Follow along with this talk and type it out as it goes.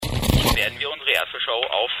werden wir unsere erste Show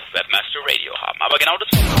auf Webmaster Radio haben. Aber genau das...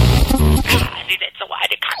 Sie sind so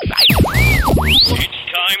eine Kackseite. It's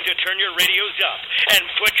time to turn your radios up and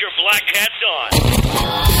put your black hats on.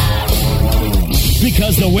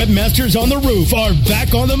 Because the webmasters on the roof are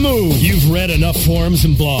back on the move. You've read enough forums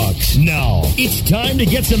and blogs. Now, it's time to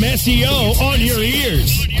get some SEO on your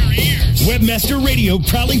ears. Webmaster Radio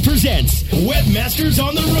proudly presents Webmasters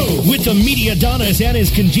on the Roof with the Media Adonis and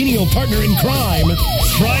his congenial partner in crime,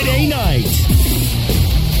 Friday night.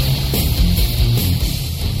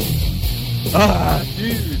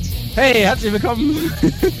 Dudes. Hey, herzlich willkommen.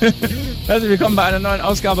 Herzlich willkommen bei einer neuen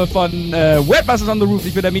Ausgabe von Webmasters on the Roof.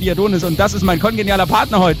 Ich bin der Media Adonis und das ist mein kongenialer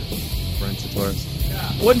Partner heute.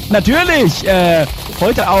 Und natürlich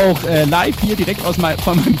heute auch live hier direkt von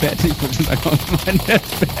meinem Bett. Ich würde schon sagen, aus meinem Bett.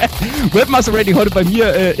 Webmaster Radio heute bei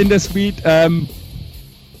mir in der Suite.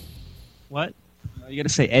 What? You gotta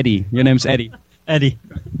say Eddie. Your name's Eddie. Eddie.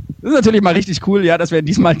 Das ist natürlich mal richtig cool, ja, dass wir ihn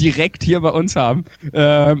diesmal direkt hier bei uns haben.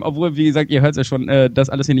 Obwohl, wie gesagt, ihr hört ja schon, dass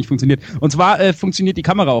alles hier nicht funktioniert. Und zwar funktioniert die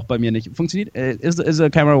Kamera auch bei mir nicht. Funktioniert? Is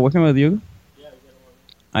the camera working with you?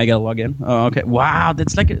 I gotta log in. Oh, okay. Wow,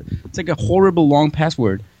 it's like a horrible long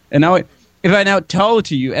password. And now, if I now tell it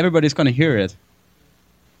to you, everybody's gonna hear it.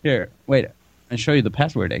 Here, wait. I'll show you the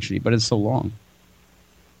password actually, but it's so long.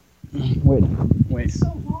 Wait. It's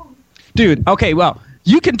so long. Dude, okay, well,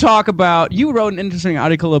 you wrote an interesting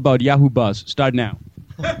article about Yahoo Buzz. Start now.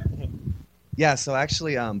 Yeah, so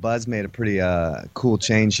actually Buzz made a pretty cool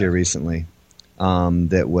change here recently.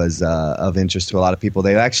 That was of interest to a lot of people.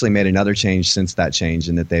 They've actually made another change since that change,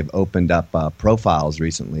 in that they've opened up profiles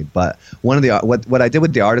recently. But one of the what I did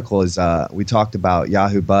with the article is we talked about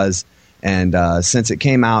Yahoo Buzz, and since it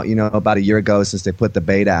came out, about a year ago, since they put the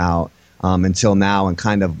beta out until now, and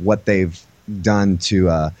kind of what they've done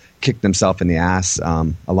to kick themselves in the ass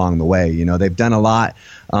along the way. They've done a lot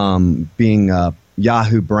being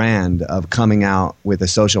Yahoo brand of coming out with a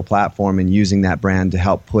social platform and using that brand to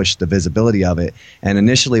help push the visibility of it. And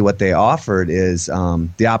initially what they offered is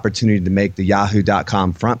the opportunity to make the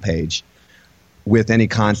yahoo.com front page with any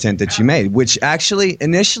content that you made, which actually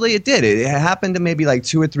initially it did. It happened to maybe like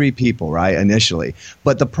 2 or 3 people, right, initially.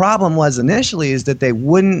 But the problem was initially is that they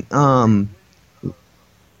wouldn't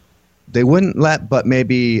let but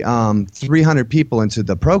maybe 300 people into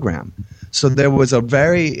the program. So it was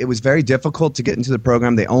very difficult to get into the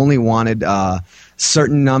program. They only wanted a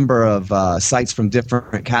certain number of sites from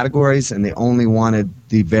different categories, and they only wanted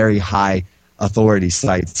the very high authority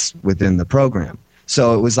sites within the program.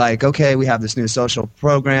 So it was like, okay, we have this new social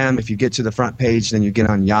program. If you get to the front page, then you get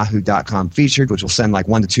on yahoo.com featured, which will send like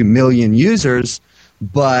 1 to 2 million users,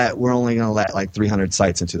 but we're only going to let like 300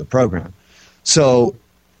 sites into the program. So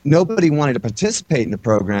nobody wanted to participate in the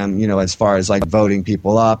program, as far as like voting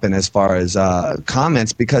people up and as far as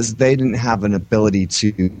comments, because they didn't have an ability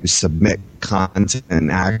to submit content and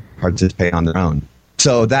participate on their own.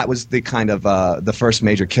 So that was the kind of the first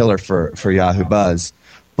major killer for Yahoo Buzz.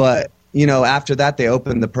 But, after that, they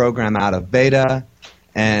opened the program out of beta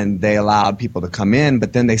and they allowed people to come in,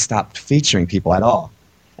 but then they stopped featuring people at all.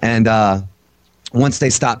 And once they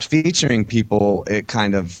stopped featuring people, it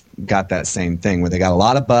kind of got that same thing where they got a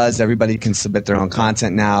lot of buzz. Everybody can submit their own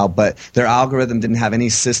content now, but their algorithm didn't have any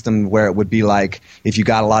system where it would be like if you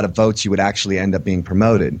got a lot of votes, you would actually end up being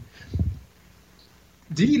promoted.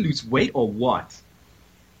 Did he lose weight or what?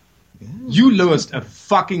 Yeah. You lost a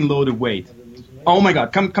fucking load of weight. Oh my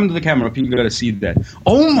God, come to the camera, people gotta see that.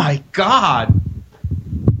 Oh my God!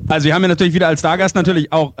 Also wir haben ja natürlich wieder als Stargast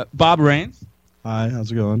natürlich auch Bob Rains. Hi,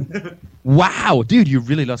 how's it going? Wow, dude, you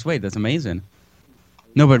really lost weight. That's amazing.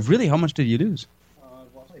 No, but really, how much did you lose?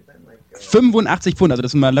 85 Pfund, also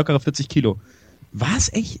das sind mal lockere 40 Kilo. Was?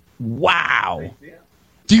 Echt? Wow.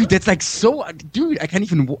 Dude, that's like so... Dude, I can't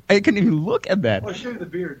even look at that. I'll show you the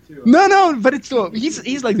beard, too. No, but it's so...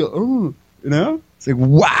 He's like, oh, It's like,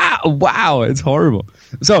 wow, it's horrible.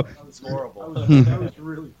 So... That was horrible. That was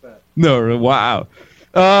really fat. No, wow.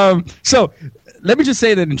 So... Let me just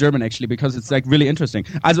say that in German actually, because it's like really interesting.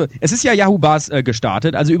 Also, es ist ja Yahoo Buzz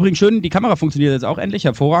gestartet. Also übrigens schön, die Kamera funktioniert jetzt auch endlich,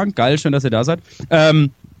 hervorragend, geil, schön, dass ihr da seid.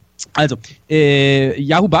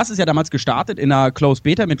 Yahoo Buzz ist ja damals gestartet in einer Closed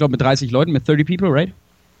Beta mit 30 Leuten, mit 30 people, right?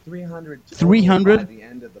 300?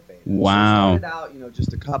 Wow. So it started out,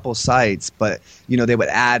 just a couple sites, but, they would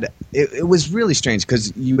add, it was really strange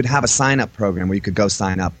because you would have a sign-up program where you could go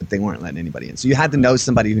sign up, but they weren't letting anybody in. So you had to know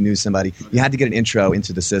somebody who knew somebody. You had to get an intro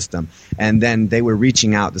into the system. And then they were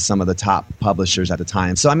reaching out to some of the top publishers at the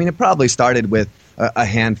time. So, it probably started with a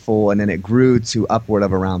handful, and then it grew to upward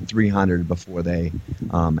of around 300 before they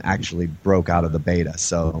actually broke out of the beta.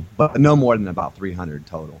 So, but no more than about 300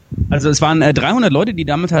 total. Also es waren 300 Leute, die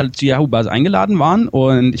damit halt zur Yahoo-Basis eingeladen waren,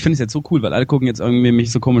 und ich finde es jetzt so cool, weil alle gucken jetzt irgendwie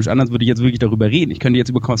mich so komisch an, als würde ich jetzt wirklich darüber reden. Ich könnte jetzt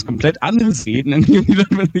über was komplett anderes reden, irgendwie, das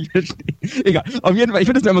man nicht versteht. Egal, auf jeden Fall, ich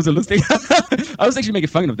finde das immer so lustig. I was actually making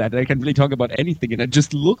fun of that. I can't really talk about anything, and it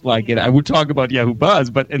just looked like it. I would talk about Yahoo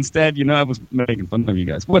Buzz, but instead, you know, I was making fun of you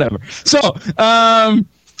guys. Whatever. So,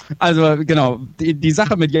 also genau, die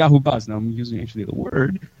Sache mit Yahoo Buzz, now I'm using actually the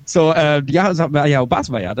word. So, die Yahoo Buzz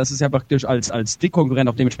war ja, dass es ja praktisch als Stick-Konkurrent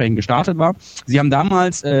auch dementsprechend gestartet war. Sie haben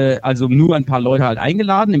damals also nur ein paar Leute halt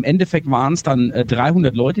eingeladen. Im Endeffekt waren es dann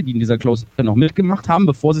 300 Leute, die in dieser Closed noch mitgemacht haben,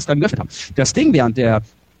 bevor sie es dann geöffnet haben. Das Ding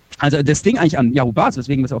das Ding eigentlich an Yahoo Buzz,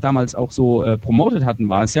 weswegen wir es auch damals auch so promotet hatten,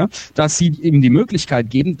 war es ja, dass sie eben die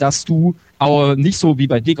Möglichkeit geben, dass du auch nicht so wie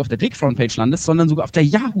bei Dick auf der Dick-Frontpage landest, sondern sogar auf der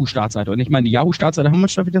Yahoo-Startseite. Und ich meine, die Yahoo-Startseite, how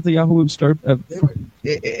much did the Yahoo start?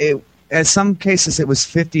 In some cases, it was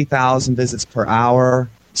 50,000 visits per hour.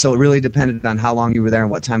 So it really depended on how long you were there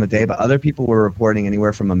and what time of day. But other people were reporting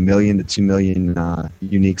anywhere from 1 million to 2 million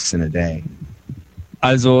uniques in a day.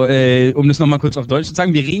 Also, um das nochmal kurz auf Deutsch zu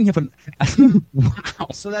sagen, wir reden hier von wow,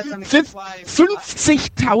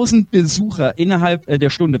 50.000 Besucher innerhalb der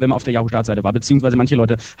Stunde, wenn man auf der Yahoo-Startseite war, beziehungsweise manche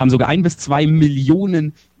Leute haben sogar 1 bis 2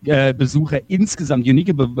 Millionen Besucher insgesamt,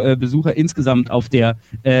 unique Besucher insgesamt auf der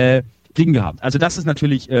Ding gehabt. Also das ist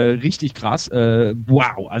natürlich richtig krass.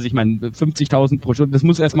 Wow. Also ich meine, 50.000 pro Stunde, das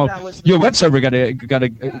muss erstmal... Your web server gotta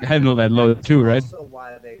handle that load too, right?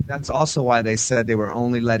 That's also why they said they were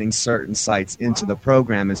only letting certain sites into the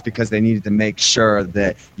program, is because they needed to make sure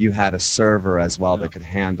that you had a server as well that could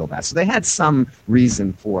handle that. So they had some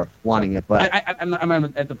reason for wanting it, but... I'm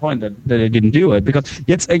at the point that they didn't do it, because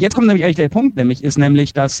jetzt kommt nämlich eigentlich der Punkt,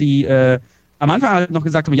 nämlich, dass sie... am Anfang halt noch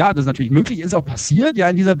gesagt haben, ja, das ist natürlich möglich, ist auch passiert, ja,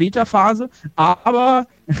 in dieser Beta-Phase, aber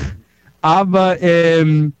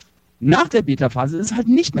nach der Beta-Phase ist es halt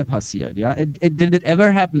nicht mehr passiert, ja. Did it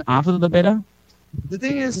ever happen after the beta? The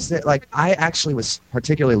thing is that, like, I actually was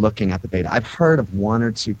particularly looking at the beta. I've heard of 1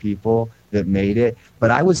 or 2 people that made it,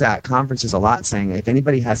 but I was at conferences a lot saying, if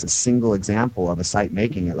anybody has a single example of a site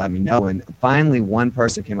making it, let me know. And finally, one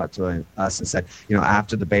person came up to us and said, you know,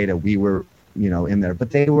 after the beta, we were, you know, in there,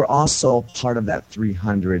 but they were also part of that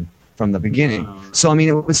 300 from the beginning. So, I mean,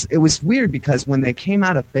 it was weird, because when they came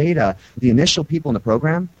out of beta, the initial people in the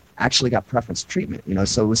program actually got preference treatment, you know,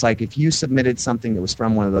 so it was like if you submitted something that was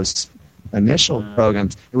from one of those initial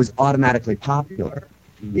programs, it was automatically popular.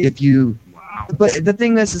 But the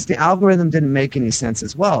thing is the algorithm didn't make any sense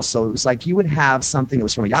as well. So it was like you would have something that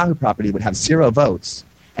was from a Yahoo property, would have 0 votes,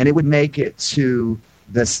 and it would make it to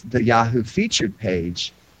the Yahoo featured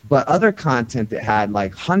page, but other content that had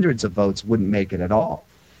like hundreds of votes wouldn't make it at all.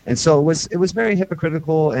 And so it was very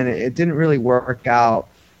hypocritical, and it didn't really work out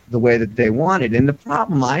the way that they wanted. And the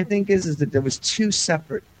problem, I think, is that there's two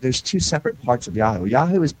separate parts of Yahoo.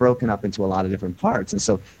 Yahoo is broken up into a lot of different parts. And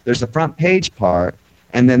so there's the front page part,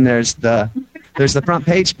 and then there's the front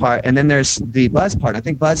page part, and then there's the Buzz part. I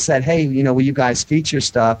think Buzz said, hey, you know, will you guys feature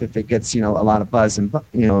stuff if it gets, you know, a lot of buzz and,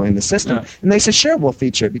 you know, in the system? Yeah. And they said, sure, we'll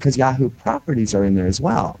feature it, because Yahoo properties are in there as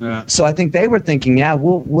well. Yeah. So I think they were thinking, yeah,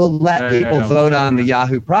 we'll let people vote on the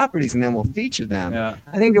Yahoo properties, and then we'll feature them. Yeah.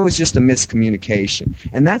 I think it was just a miscommunication.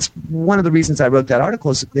 And that's one of the reasons I wrote that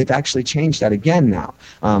article, is they've actually changed that again now.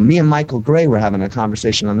 Me and Michael Gray were having a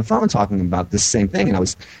conversation on the phone talking about this same thing, and I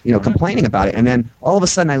was, you know, complaining about it. And then all of a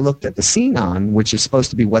sudden I looked at the CNON, which is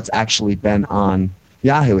supposed to be what's actually been on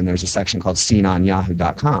Yahoo, and there's a section called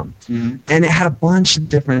CNONYahoo.com. Mm-hmm. And it had a bunch of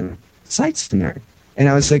different sites in there. And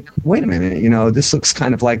I was like, wait a minute, you know, this looks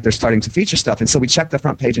kind of like they're starting to feature stuff. And so we checked the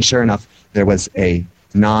front page, and sure enough, there was a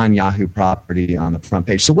non-Yahoo property on the front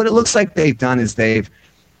page. So what it looks like they've done is they've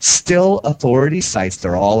still authority sites.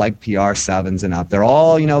 They're all like PR7s and up. They're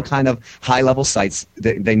all, you know, kind of high-level sites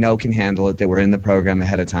that they know can handle it. They were in the program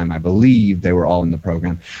ahead of time. I believe they were all in the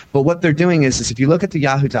program. But what they're doing is if you look at the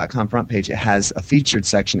Yahoo.com front page, it has a featured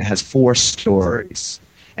section. It has 4 stories.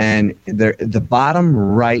 And the bottom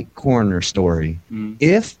right corner story,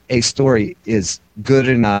 if a story is good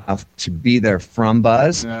enough to be there from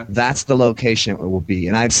Buzz, that's the location it will be.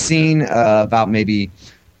 And I've seen about maybe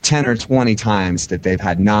 10 or 20 times that they've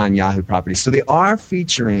had non-Yahoo properties. So they are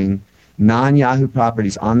featuring non-Yahoo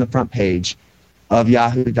properties on the front page of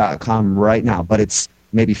Yahoo.com right now, but it's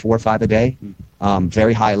maybe 4 or 5 a day.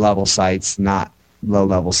 Very high-level sites, not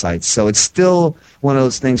low-level sites. So it's still one of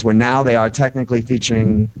those things where now they are technically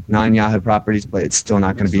featuring non-Yahoo properties, but it's still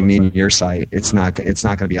not going to be me and your site. It's not going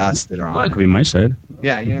to be us that are on. Well, it could be my site.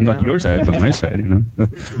 Yeah, not your site, but my site. You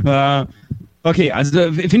know. Okay,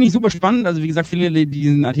 also finde ich super spannend. Also wie gesagt, viele, die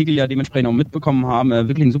diesen Artikel ja dementsprechend auch mitbekommen haben,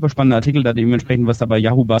 wirklich ein super spannender Artikel, da dementsprechend, was da bei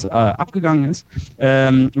Yahoo Buzz abgegangen ist.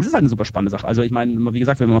 Das ist halt eine super spannende Sache. Also ich meine, wie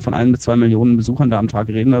gesagt, wenn wir von 1 bis 2 Millionen Besuchern da am Tag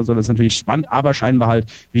reden, also das ist natürlich spannend, aber scheinbar halt,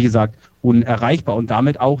 wie gesagt, unerreichbar und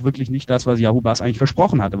damit auch wirklich nicht das, was Yahoo Buzz eigentlich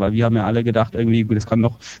versprochen hatte, weil wir haben ja alle gedacht, irgendwie, das kann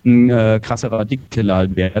noch ein krasserer Dickkiller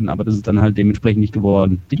halt werden, aber das ist dann halt dementsprechend nicht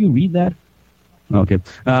geworden. Did you read that? Okay.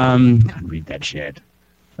 Can't read that shit.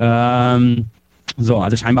 So,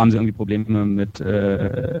 also scheinbar haben sie irgendwie Probleme mit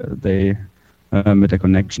der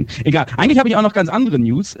Connection. Egal, eigentlich habe ich auch noch ganz andere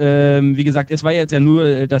News. Wie gesagt, es war jetzt ja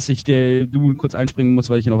nur, dass du kurz einspringen musst,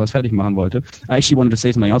 weil ich hier noch was fertig machen wollte. I actually wanted to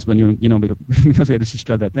say something else, but you know, because we had to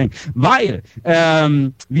start that thing. Weil, wir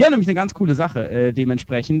haben nämlich eine ganz coole Sache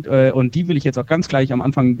dementsprechend und die will ich jetzt auch ganz gleich am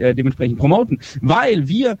Anfang dementsprechend promoten, weil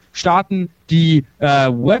wir starten die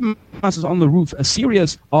Webmasters on the Roof, a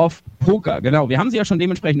series of Poker. Genau, wir haben sie ja schon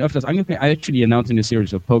dementsprechend öfters angekündigt. I actually announced in a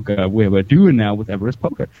series of Poker where we're doing now with Everest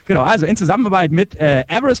Poker. Genau, also in Zusammenarbeit mit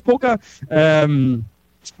Everest Poker.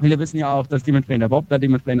 Viele wissen ja auch, dass dementsprechend der Bob da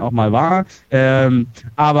dementsprechend auch mal war.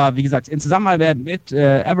 Aber wie gesagt, in Zusammenarbeit mit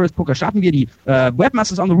Everest Poker starten wir die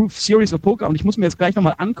Webmasters on the Roof Series of Poker und ich muss mir jetzt gleich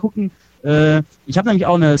nochmal angucken. Ich habe nämlich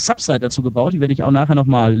auch eine Subsite dazu gebaut, die werde ich auch nachher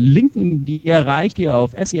nochmal linken. Die erreicht ihr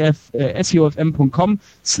auf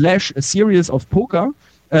SEOFM.com/Series of Poker.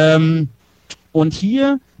 Und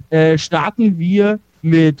hier starten wir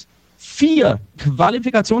mit 4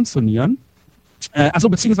 Qualifikationsturnieren. Achso,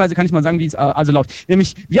 beziehungsweise kann ich mal sagen, wie es also läuft.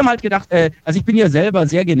 Nämlich, wir haben halt gedacht, also ich bin ja selber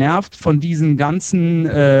sehr genervt von diesen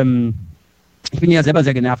ganzen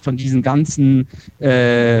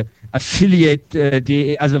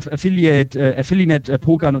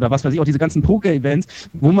Affiliate-Pokern oder was weiß ich, auch diese ganzen Poker-Events,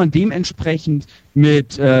 wo man dementsprechend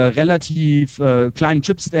mit relativ kleinen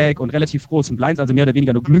Chipstack und relativ großen Blinds, also mehr oder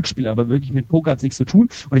weniger nur Glücksspiel, aber wirklich mit Poker hat es nichts zu tun.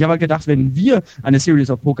 Und ich habe halt gedacht, wenn wir eine Series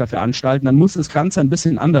of Poker veranstalten, dann muss das Ganze ein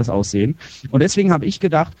bisschen anders aussehen. Und deswegen habe ich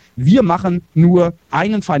gedacht, wir machen nur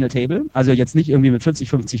einen Final Table, also jetzt nicht irgendwie mit 40,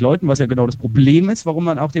 50 Leuten, was ja genau das Problem ist, warum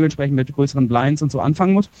man auch dementsprechend mit größeren Blinds und so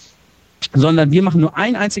anfangen muss, sondern wir machen nur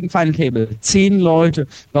einen einzigen Final Table, 10 Leute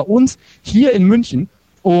bei uns hier in München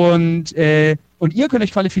und ihr könnt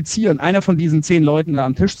euch qualifizieren, einer von diesen 10 Leuten da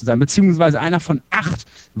am Tisch zu sein, beziehungsweise einer von 8,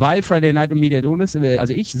 weil Friday Night und Media Donis,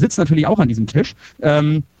 also ich sitze natürlich auch an diesem Tisch.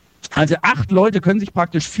 Also 8 Leute können sich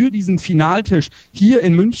praktisch für diesen Finaltisch hier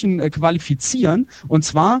in München qualifizieren. Und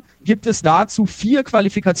zwar gibt es dazu 4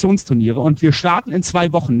 Qualifikationsturniere und wir starten in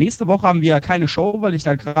 2 Wochen. Nächste Woche haben wir ja keine Show, weil ich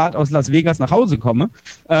da gerade aus Las Vegas nach Hause komme.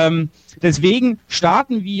 Deswegen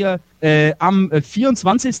starten wir am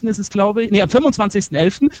 24. ist es, glaube ich, am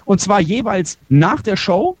 25.11. und zwar jeweils nach der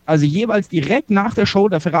Show, also jeweils direkt nach der Show,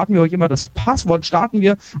 da verraten wir euch immer das Passwort, starten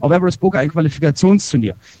wir auf Everest Poker ein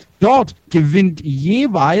Qualifikationsturnier. Dort gewinnt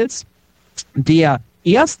jeweils der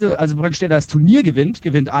Erste, also praktisch der das Turnier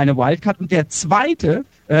gewinnt eine Wildcard und der Zweite,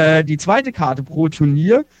 die zweite Karte pro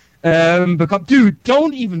Turnier bekommt, dude,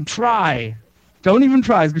 don't even try,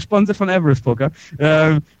 ist gesponsert von Everest Poker.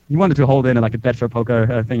 You wanted to hold in like a Betfair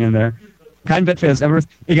Poker thing in there. Kein Betfair ist Everest.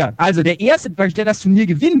 Egal. Also der Erste, der das Turnier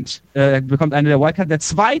gewinnt, bekommt eine der Wildcard. Der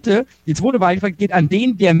Zweite, die zweite Wildcard geht an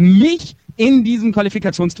den, der mich in diesem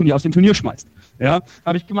Qualifikationsturnier aus dem Turnier schmeißt. Ja,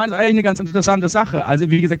 habe ich gemeint, ist eigentlich eine ganz interessante Sache. Also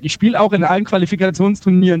wie gesagt, ich spiele auch in allen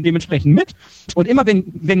Qualifikationsturnieren dementsprechend mit. Und immer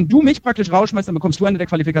wenn du mich praktisch rausschmeißt, dann bekommst du eine der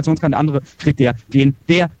Qualifikationskarten, der andere kriegt der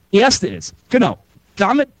Erste ist. Genau.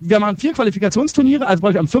 Damit, wir machen 4 Qualifikationsturniere, also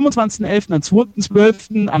am 25.11., am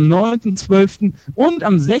 2.12., am 9.12. und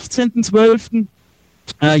am 16.12.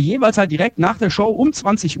 Jeweils halt direkt nach der Show um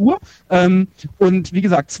 20 Uhr. Und wie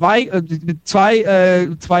gesagt, zwei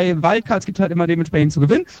Wildcards gibt es halt immer dementsprechend zu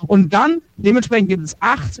gewinnen. Und dann dementsprechend gibt es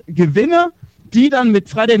 8 Gewinner, die dann mit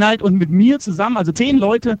Friday Night und mit mir zusammen, also 10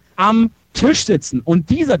 Leute am Tisch sitzen. Und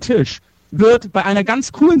dieser Tisch wird bei einer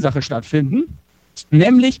ganz coolen Sache stattfinden,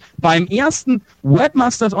 nämlich beim ersten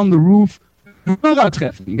Webmasters on the Roof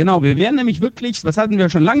Hörertreffen. Genau, wir werden nämlich wirklich, das hatten wir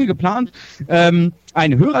schon lange geplant, ein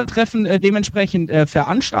Hörertreffen dementsprechend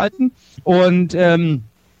veranstalten und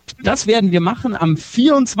das werden wir machen am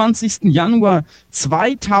 24. Januar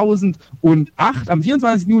 2008. Am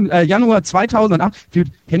 24. Januar 2008.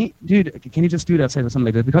 Dude, can you just do that? Say something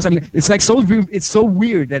like that. Because I mean, it's so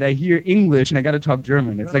weird that I hear English and I gotta talk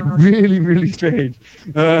German. It's like really, really strange.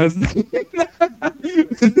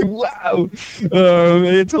 Wow.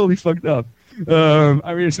 It's totally fucked up. I'm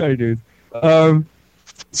really sorry, dude.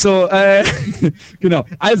 Genau.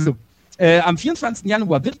 Also, am 24.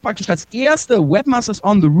 Januar wird praktisch das erste Webmasters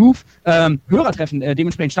on the Roof Hörertreffen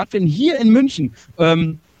dementsprechend stattfinden, hier in München.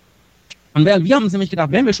 Und wir haben uns nämlich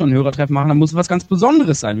gedacht, wenn wir schon ein Hörertreffen machen, dann muss es was ganz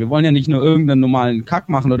Besonderes sein. Wir wollen ja nicht nur irgendeinen normalen Kack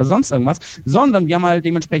machen oder sonst irgendwas, sondern wir haben halt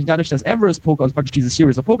dementsprechend dadurch, dass Everest Poker uns praktisch diese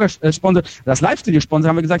Series of Poker sponsert, das Live-Studio sponsert,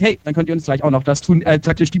 haben wir gesagt, hey, dann könnt ihr uns gleich auch noch das tun,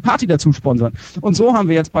 praktisch die Party dazu sponsern. Und so haben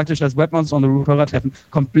wir jetzt praktisch das Webmasters on the Roof Hörertreffen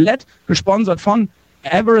komplett gesponsert von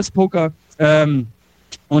Everest Poker,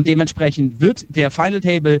 und dementsprechend wird der Final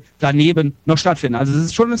Table daneben noch stattfinden. Also es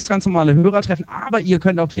ist schon das ganz normale Hörertreffen, aber ihr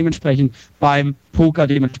könnt auch dementsprechend beim Poker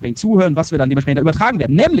dementsprechend zuhören, was wir dann dementsprechend übertragen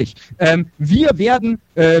werden. Nämlich, wir haben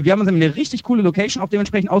uns eine richtig coole Location auch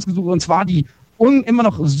dementsprechend ausgesucht, und zwar die immer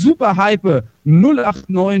noch super hype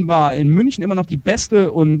 089 Bar in München, immer noch die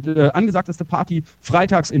beste und angesagteste Party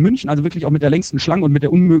freitags in München, also wirklich auch mit der längsten Schlange und mit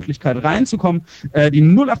der Unmöglichkeit reinzukommen. Die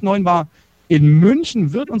 089 Bar in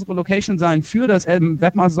München wird unsere Location sein für das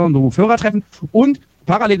Webmasters on the Roof Hörertreffen, und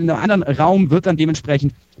parallel in einem anderen Raum wird dann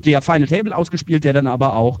dementsprechend der Final Table ausgespielt, der dann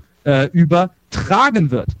aber auch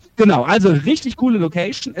übertragen wird. Genau, also richtig coole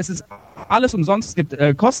Location. Es ist alles umsonst. Es gibt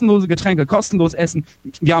kostenlose Getränke, kostenlos Essen.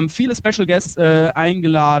 Wir haben viele Special Guests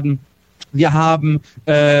eingeladen. Wir haben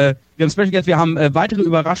Special Guests, wir haben weitere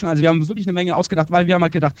Überraschungen, also wir haben wirklich eine Menge ausgedacht, weil wir haben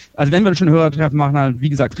halt gedacht, also wenn wir schon Hörertreffen machen, dann wie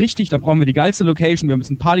gesagt richtig, dann brauchen wir die geilste Location, wir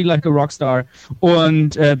müssen Party like a Rockstar,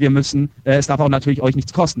 und wir müssen, es darf auch natürlich euch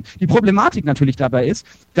nichts kosten. Die Problematik natürlich dabei ist,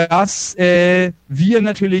 dass wir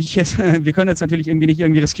natürlich jetzt, wir können jetzt natürlich nicht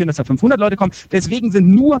riskieren, dass da 500 Leute kommen, deswegen sind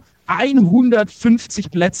nur 150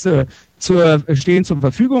 Plätze stehen zur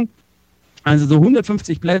Verfügung, also so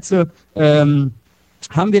 150 Plätze,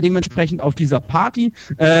 haben wir dementsprechend auf dieser Party,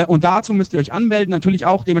 und dazu müsst ihr euch anmelden, natürlich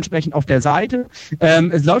auch dementsprechend auf der Seite.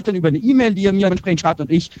 Es läuft dann über eine E-Mail, die ihr mir dementsprechend schreibt, und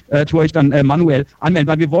ich tue euch dann manuell anmelden,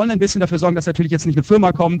 weil wir wollen ein bisschen dafür sorgen, dass natürlich jetzt nicht eine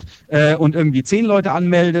Firma kommt und irgendwie 10 Leute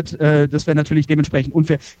anmeldet. Das wäre natürlich dementsprechend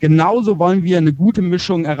unfair. Genauso wollen wir eine gute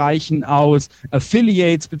Mischung erreichen aus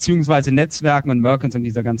Affiliates beziehungsweise Netzwerken und Merchants in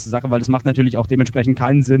dieser ganzen Sache, weil das macht natürlich auch dementsprechend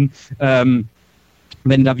keinen Sinn,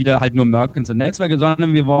 wenn da wieder halt nur Merchants und Netzwerke,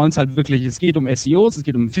 sondern wir wollen es halt wirklich, es geht um SEOs, es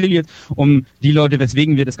geht um Affiliates, um die Leute,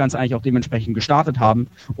 weswegen wir das Ganze eigentlich auch dementsprechend gestartet haben,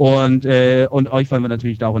 und euch wollen wir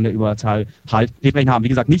natürlich da auch in der Überzahl halt dementsprechend haben. Wie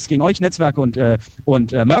gesagt, nichts gegen euch, Netzwerke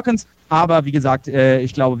und Merchants, aber wie gesagt,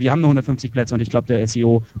 ich glaube, wir haben nur 150 Plätze, und ich glaube, der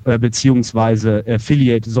SEO beziehungsweise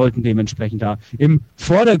Affiliate sollten dementsprechend da im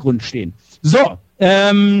Vordergrund stehen. So,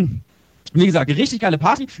 wie gesagt, richtig geile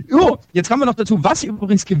Party. Oh, jetzt kommen wir noch dazu, was ihr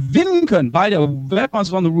übrigens gewinnen könnt bei der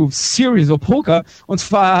Webmasters on the Roof Series of Poker. Und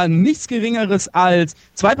zwar nichts Geringeres als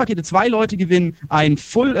 2 Pakete, 2 Leute gewinnen ein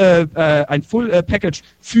Full Package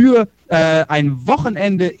für ein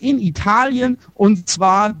Wochenende in Italien, und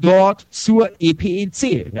zwar dort zur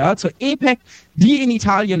EPEC, ja, zur EPEC, die in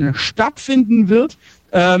Italien stattfinden wird.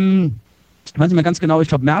 Ich weiß nicht mehr ganz genau, ich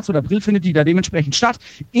glaube März oder April findet die da dementsprechend statt.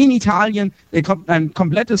 In Italien kommt ein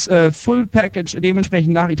komplettes Full-Package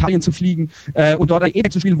dementsprechend nach Italien zu fliegen und dort ein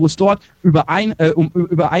EPEC zu spielen, wo es dort über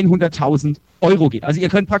 100.000 Euro geht. Also ihr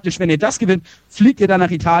könnt praktisch, wenn ihr das gewinnt, fliegt ihr dann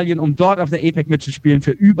nach Italien, um dort auf der EPEC mitzuspielen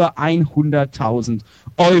für über 100.000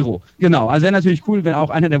 Euro. Genau, also wäre natürlich cool, wenn auch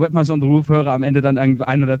einer der Webmasters on the Roof Hörer am Ende dann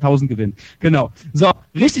 100.000 gewinnt. Genau. So,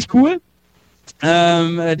 richtig cool.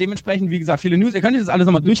 Dementsprechend, wie gesagt, viele News. Ihr könnt das alles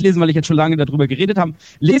nochmal durchlesen, weil ich jetzt schon lange darüber geredet habe.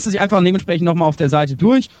 Lest es sich einfach dementsprechend nochmal auf der Seite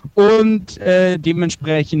durch, und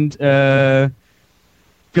dementsprechend meldet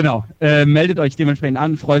euch dementsprechend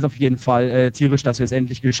an. Freut auf jeden Fall tierisch, dass wir es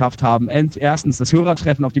endlich geschafft haben, erstens das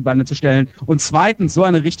Hörertreffen auf die Beine zu stellen, und zweitens so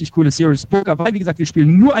eine richtig coole Series Poker, weil wie gesagt, wir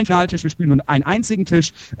spielen nur einen Finaltisch, wir spielen nur einen einzigen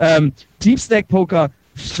Tisch. Deep Stack Poker,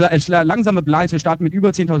 langsame Blinds, wir starten mit über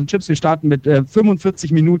 10.000 Chips, wir starten mit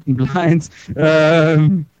 45 Minuten Blinds.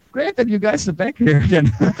 Great that you guys are back here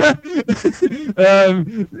again.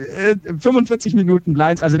 45 Minuten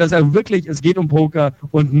Blinds, also das ist ja wirklich, es geht um Poker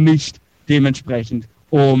und nicht dementsprechend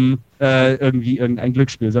um irgendwie irgendein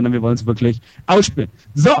Glücksspiel, sondern wir wollen es wirklich ausspielen.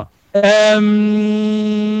 So,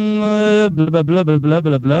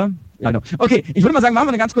 blablabla. Okay, ich würde mal sagen, machen wir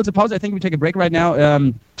eine ganz kurze Pause. I think we take a break right now.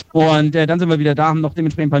 Und dann sind wir wieder da, haben noch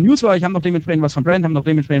dementsprechend ein paar News für euch, haben noch dementsprechend was von Brand, haben noch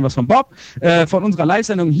dementsprechend was von Bob, von unserer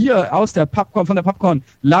Live-Sendung hier aus der Popcorn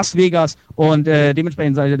Las Vegas, und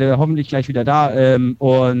dementsprechend seid ihr hoffentlich gleich wieder da,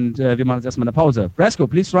 und wir machen jetzt erstmal eine Pause. Brasco,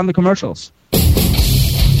 please run the commercials.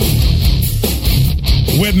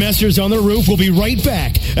 Webmasters on the Roof will be right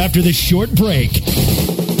back after this short break.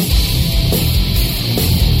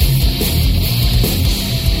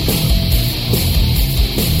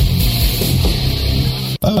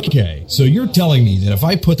 Okay, So you're telling me that if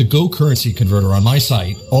I put the Go Currency Converter on my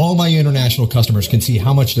site, all my international customers can see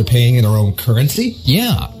how much they're paying in their own currency?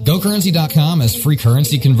 Yeah. GoCurrency.com has free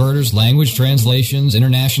currency converters, language translations,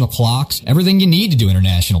 international clocks, everything you need to do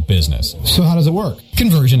international business. So how does it work?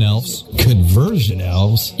 Conversion elves. Conversion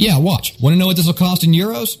elves? Yeah, watch. Want to know what this will cost in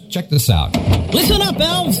euros? Check this out. Listen up,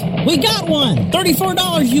 elves. We got one.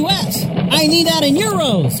 $34 US. I need that in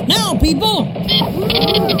euros. Now, people.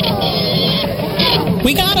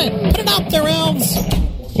 We got it. Put it up there, elves.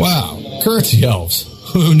 Wow. Currency elves.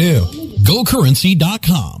 Who knew?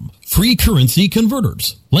 GoCurrency.com. Free currency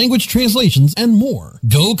converters, language translations, and more.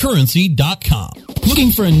 GoCurrency.com.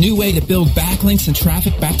 Looking for a new way to build backlinks and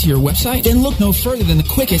traffic back to your website? Then look no further than the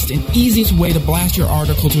quickest and easiest way to blast your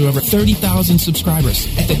article to over 30,000 subscribers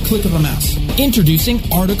at the click of a mouse. Introducing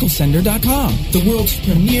ArticleSender.com, the world's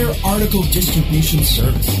premier article distribution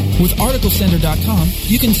service. With ArticleSender.com,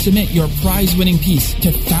 you can submit your prize-winning piece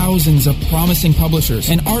to thousands of promising publishers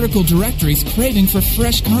and article directories craving for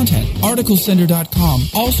fresh content. ArticleSender.com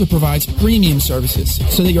also provides premium services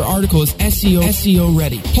so that your article is SEO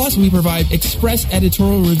ready. Plus, we provide express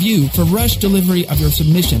editorial review for rush delivery of your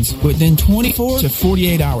submissions within 24 to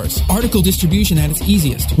 48 hours. Article distribution at its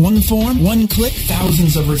easiest. One form, one click,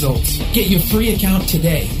 thousands of results. Get your free account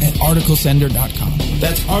today at ArticleSender.com.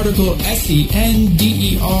 That's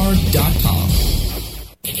ArticleSender.com.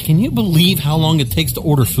 Can you believe how long it takes to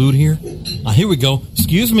order food here? Here we go.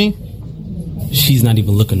 Excuse me. She's not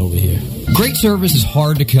even looking over here. Great service is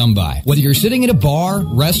hard to come by, whether you're sitting at a bar,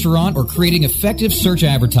 restaurant, or creating effective search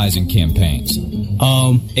advertising campaigns.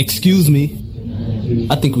 Excuse me.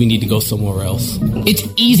 I think we need to go somewhere else. It's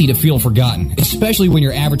easy to feel forgotten, especially when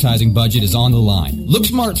your advertising budget is on the line.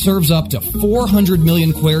 LookSmart serves up to 400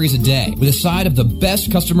 million queries a day with a side of the best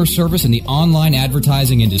customer service in the online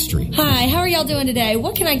advertising industry. Hi, how are y'all doing today?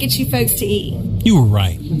 What can I get you folks to eat? You were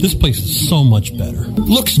right. This place is so much better.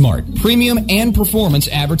 LookSmart, premium and performance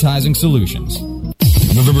advertising solutions.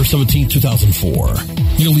 November 17, 2004.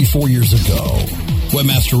 Nearly 4 years ago,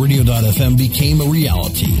 WebmasterRadio.fm became a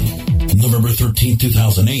reality. November 13,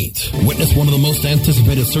 2008. Witness one of the most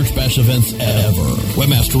anticipated Search Bash events ever.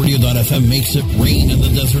 WebmasterRadio.fm makes it rain in the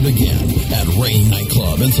desert again at Rain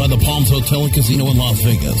Nightclub inside the Palms Hotel and Casino in Las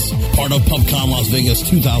Vegas. Part of PubCon Las Vegas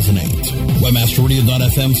 2008.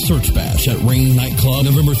 WebmasterRadio.fm Search Bash at Rain Nightclub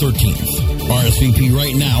November 13th. RSVP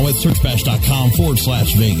right now at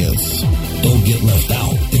searchbash.com/Vegas. Don't get left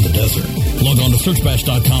out in the desert. Log on to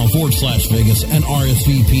searchbash.com/Vegas and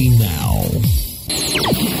RSVP now.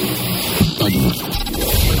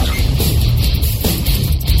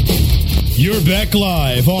 You're back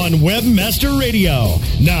live on Webmaster Radio.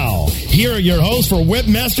 Now, here are your hosts for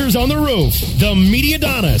Webmasters on the Roof, the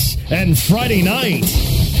Mediadonis, and Friday Night.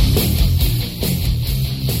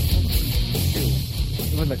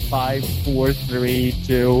 It was like 5, 4, 3,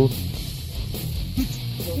 2.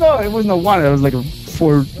 No, it wasn't a 1. It was like a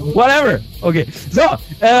 4, whatever. Okay, so,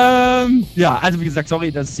 ja, also wie gesagt,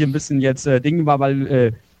 sorry, dass es hier ein bisschen jetzt Ding war,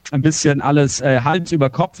 weil ein bisschen alles Hals über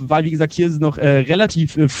Kopf, weil wie gesagt, hier ist noch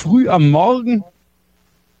relativ früh am Morgen.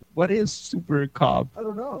 What is Super Cop? I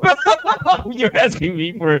don't know. You're asking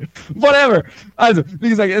me for whatever. Also, wie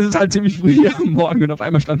gesagt, es ist halt ziemlich früh hier am Morgen und auf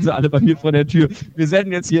einmal standen sie alle bei mir vor der Tür. Wir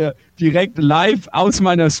senden jetzt hier direkt live aus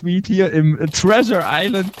meiner Suite hier im Treasure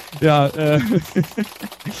Island. Ja,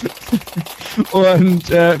 und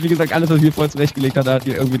wie gesagt, alles, was ich mir vorher zurechtgelegt hatte, hat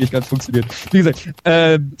hier irgendwie nicht ganz funktioniert. Wie gesagt,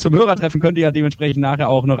 zum Hörertreffen könnt ihr ja dementsprechend nachher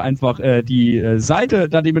auch noch einfach die Seite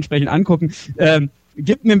da dementsprechend angucken.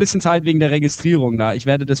 Gibt mir ein bisschen Zeit wegen der Registrierung da. Ich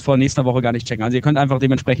werde das vor nächster Woche gar nicht checken. Also ihr könnt einfach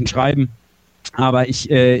dementsprechend schreiben. Aber ich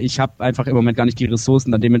habe einfach im Moment gar nicht die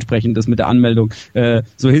Ressourcen, dann dementsprechend das mit der Anmeldung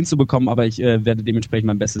so hinzubekommen. Aber ich werde dementsprechend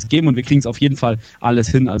mein Bestes geben und wir kriegen es auf jeden Fall alles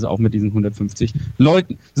hin, also auch mit diesen 150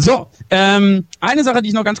 Leuten. So, eine Sache, die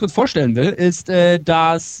ich noch ganz kurz vorstellen will, ist,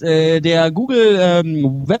 dass der Google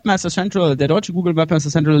Webmaster Central, der deutsche Google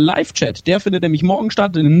Webmaster Central Live-Chat, der findet nämlich morgen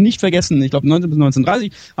statt. Nicht vergessen, ich glaube 19 bis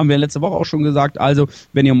 19:30, haben wir letzte Woche auch schon gesagt. Also,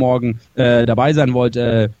 wenn ihr morgen dabei sein wollt,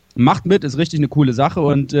 macht mit, ist richtig eine coole Sache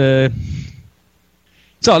und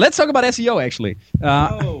so let's talk about SEO actually.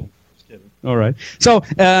 All right. So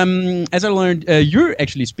as I learned, you're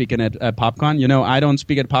actually speaking at PopCon. You know, I don't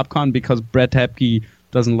speak at PopCon because Brett Hapke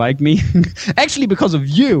doesn't like me. Actually, because of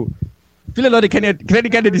you. Viele Leute kennen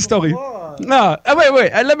ja die Story. No,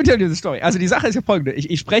 wait, let me tell you the story. Also die Sache ist ja folgende.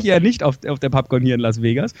 Ich spreche ja nicht auf der PubCon hier in Las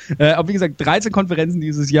Vegas. Aber wie gesagt, 13 Konferenzen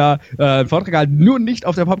dieses Jahr, Vortrag gehalten, nur nicht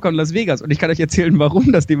auf der PubCon in Las Vegas. Und ich kann euch erzählen,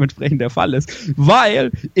 warum das dementsprechend der Fall ist.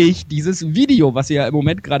 Weil ich dieses Video, was ihr ja im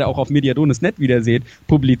Moment gerade auch auf Mediadonis.net wieder seht,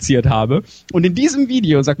 publiziert habe. Und in diesem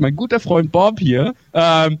Video sagt mein guter Freund Bob hier,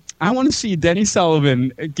 I want to see Danny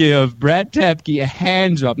Sullivan give Brad Tepke a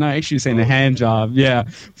hand job. No, actually saying a hand job, yeah,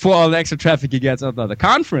 for all the extra traffic he gets out of the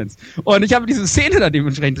conference. Und ich habe diese Szene da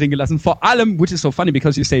dementsprechend drin gelassen, vor allem, which is so funny,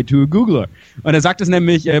 because you say to a Googler. Und er sagt es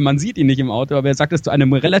nämlich, man sieht ihn nicht im Auto, aber er sagt es zu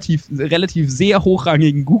einem relativ sehr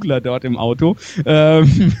hochrangigen Googler dort im Auto.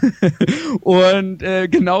 Und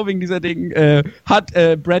genau wegen dieser Ding hat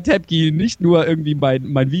Brad Tepke nicht nur irgendwie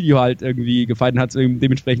mein Video halt irgendwie gefallen, hat es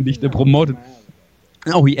dementsprechend nicht promoted.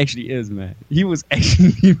 Oh, he actually is, man. He was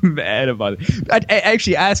actually mad about it. I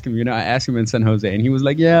actually asked him, I asked him in San Jose, and he was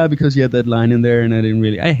like, yeah, because you had that line in there, and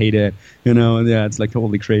I hate it, and yeah, it's like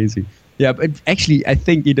totally crazy. Yeah, but actually, I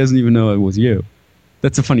think he doesn't even know it was you.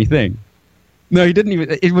 That's a funny thing. No, he didn't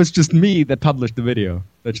even, it was just me that published the video.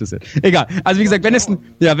 That's just it. Egal. Also wie gesagt, wenn ihr es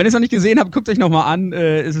noch nicht gesehen habt, guckt euch nochmal an.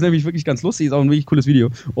 Es ist nämlich wirklich ganz lustig, ist auch ein wirklich cooles Video.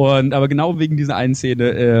 Aber genau wegen dieser einen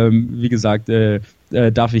Szene, wie gesagt,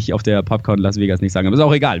 darf ich auf der PubCon Las Vegas nicht sagen. Aber ist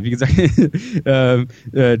auch egal. Wie gesagt,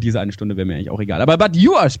 diese eine Stunde wäre mir eigentlich auch egal. But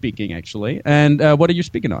you are speaking actually. And what are you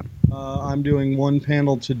speaking on? I'm doing one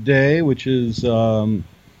panel today, which is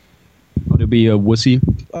how to be a wussy.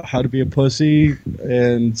 How to be a pussy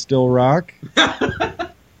and still rock.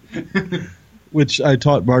 Which I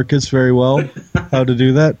taught Marcus very well how to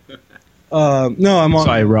do that. No, I'm on.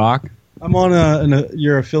 So I rock. I'm on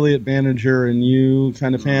your affiliate manager and you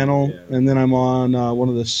kind of panel, and then I'm on one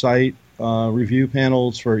of the site review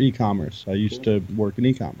panels for e-commerce. I used to work in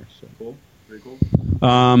e-commerce. So. Cool, very cool.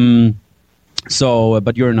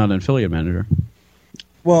 But you're not an affiliate manager.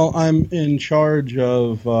 Well, I'm in charge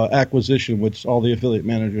of acquisition, which all the affiliate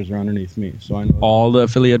managers are underneath me. So I know all the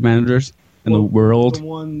affiliate managers in the world. The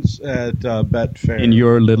ones at Betfair. In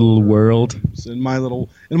your little world. In my little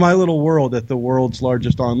world, at the world's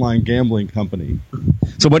largest online gambling company.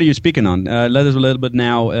 So, what are you speaking on? Let us a little bit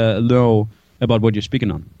now know about what you're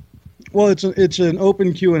speaking on. Well, it's an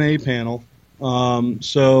open Q&A panel,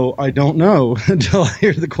 so I don't know until I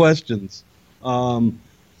hear the questions.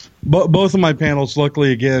 Both of my panels,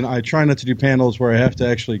 luckily, again, I try not to do panels where I have to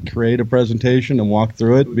actually create a presentation and walk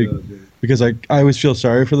through it because I always feel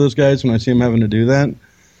sorry for those guys when I see them having to do that.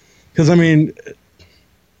 Because, I mean,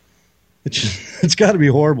 it's got to be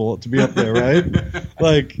horrible to be up there, right?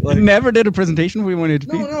 like you never did a presentation where you wanted to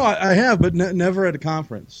be? No, I have, but never at a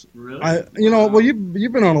conference. Really? Well,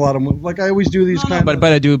 you've been on a lot of, like, I always do these but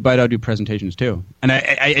I do presentations too, and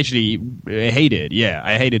I actually hate it. Yeah,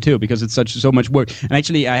 I hate it too because it's so much work. And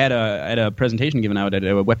actually, I had a presentation given out at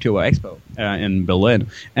a WebTour Expo in Berlin,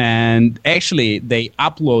 and actually they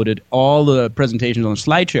uploaded all the presentations on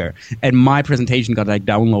SlideShare, and my presentation got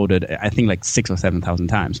downloaded I think 6,000 or 7,000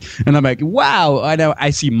 times, and I'm like, wow, I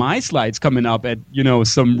see my slides coming up at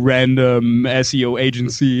some random SEO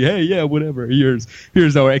agency. Hey, yeah, whatever. Here's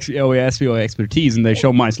our SEO expertise, and they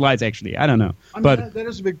show my slides. Actually, I don't know, but that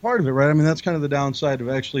is a big part of it, right? I mean, that's kind of the downside of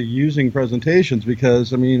actually using presentations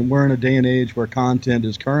because I mean we're in a day and age where content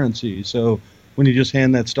is currency. So when you just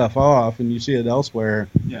hand that stuff off and you see it elsewhere,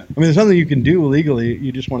 I mean, there's something you can do illegally.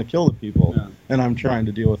 You just want to kill the people, and I'm trying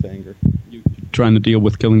to deal with anger. Trying to deal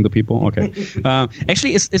with killing the people. Okay.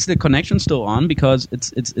 Actually, is the connection still on? Because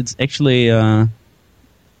it's actually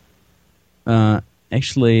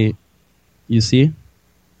you see,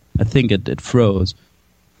 I think it froze.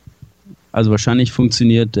 Also wahrscheinlich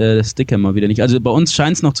funktioniert der Sticker mal wieder nicht. Also bei uns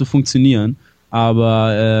scheint es noch zu funktionieren,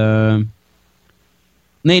 aber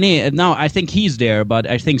no, I think he's there, but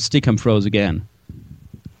I think Stickham froze again.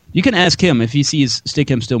 You can ask him if he sees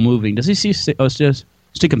Stickham still moving. Does he see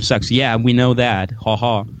Stickham sucks? Yeah, we know that. Ha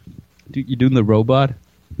ha. You doing the robot?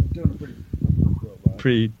 Doing a pretty robot.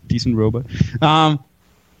 Pretty decent robot.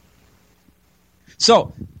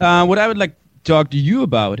 So, what I would like to talk to you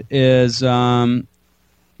about is, you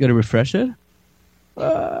gotta refresh it?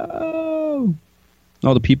 Oh,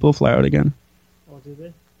 the people fly out again. Oh, did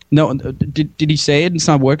they? No, did he say it? It's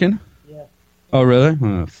not working? Yeah. Oh, really?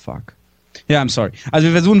 Oh, fuck. Ja, I'm sorry. Also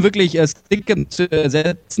wir versuchen wirklich Sticker zu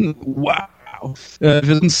ersetzen. Wow. Wir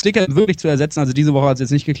versuchen Sticker wirklich zu ersetzen. Also diese Woche hat es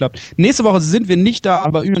jetzt nicht geklappt. Nächste Woche sind wir nicht da,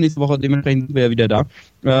 aber übernächste Woche dementsprechend sind wir ja wieder da.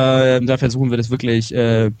 Da versuchen wir das wirklich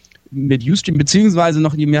mit Ustream, beziehungsweise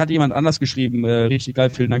mir hat jemand anders geschrieben, richtig geil,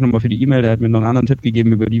 vielen Dank nochmal für die E-Mail, der hat mir noch einen anderen Tipp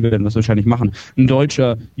gegeben, über die wir werden das wahrscheinlich machen. Ein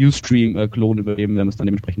deutscher Ustream-Klon, über den werden wir es dann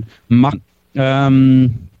dementsprechend machen.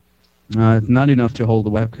 Not enough to hold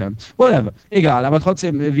the webcam. Whatever. Egal, aber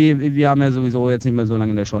trotzdem, wir haben ja sowieso jetzt nicht mehr so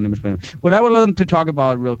lange in der Show dementsprechend. What I want to talk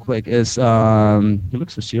about real quick is, you look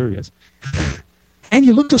so serious. And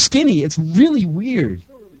you look so skinny. It's really weird.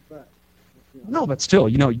 No, but still,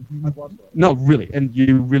 no, really. And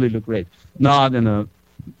you really look great. Not in a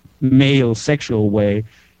male sexual way.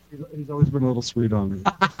 He's always been a little sweet on me.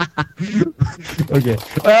 Okay.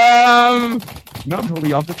 No, I'm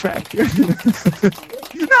totally off the track here.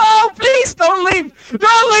 No, please, don't leave!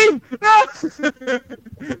 Don't leave! No!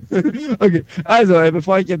 Okay, also,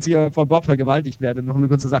 bevor ich jetzt hier von Bob vergewaltigt werde, noch eine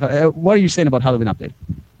kurze Sache. What are you saying about Halloween Update?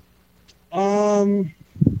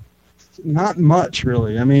 Not much,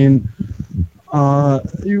 really. I mean,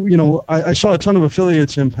 I saw a ton of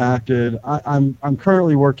affiliates impacted. I'm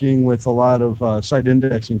currently working with a lot of site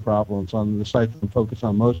indexing problems on the site I'm focused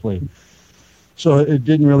on mostly. So it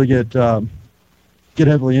didn't really get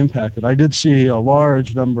heavily impacted. I did see a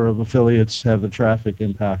large number of affiliates have the traffic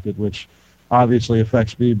impacted, which obviously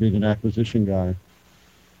affects me being an acquisition guy.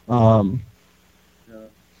 I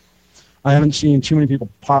haven't seen too many people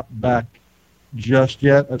pop back just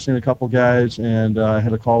yet. I've seen a couple guys, and I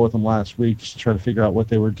had a call with them last week just to try to figure out what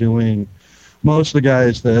they were doing. Most of the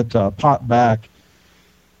guys that popped back,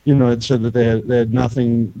 it said that they had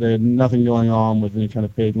nothing going on with any kind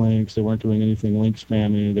of paid links. They weren't doing anything link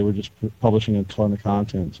spamming. They were just publishing a ton of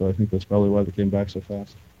content. So I think that's probably why they came back so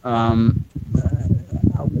fast.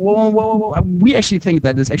 We actually think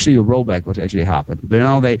that it's actually a rollback what actually happened.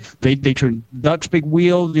 They turned Dutch big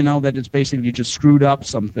wheels, that it's basically just screwed up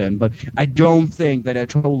something. But I don't think that I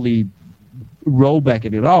totally rollback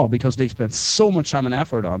it at all because they spent so much time and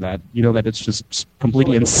effort on that, that it's just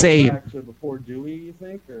completely insane. Back to before Dewey, you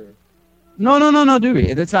think? Or? No, Dewey.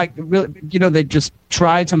 It's like, really, they just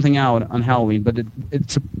tried something out on Halloween, but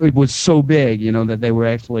it was so big, that they were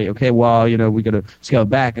actually, okay, well, we got to scale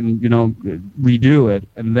back and, redo it,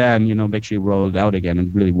 and then, make sure you roll it out again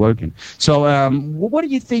and really working. So, what do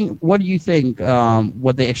you think, what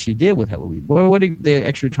they actually did with Halloween? What are they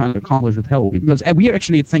actually trying to accomplish with Halloween? Because we are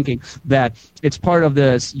actually thinking that it's part of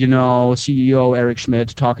this, CEO Eric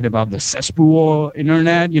Schmidt talking about the cesspool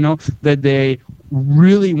internet, that they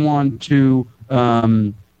really want to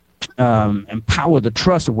empower the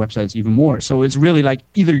trust of websites even more. So it's really like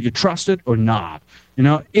either you trust it or not.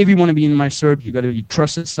 If you want to be in my SERP, you got to be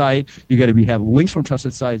trusted site. You got to have links from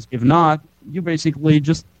trusted sites. If not, you basically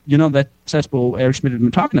just, that cesspool Eric Schmidt has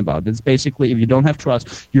been talking about. It's basically if you don't have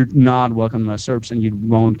trust, you're not welcome to my SERPs and you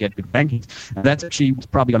won't get good rankings. And that's actually what's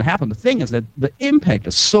probably going to happen. The thing is that the impact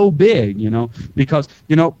is so big, because,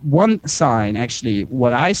 one sign actually,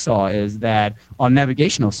 what I saw is that on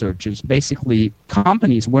navigational searches, basically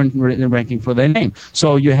companies weren't ranking for their name.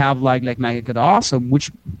 So you have like Make It Awesome,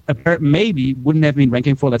 which maybe wouldn't have been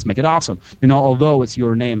ranking for Let's Make It Awesome, although it's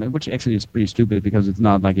your name, which actually is pretty stupid because it's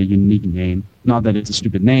not like a unique name. Not that it's a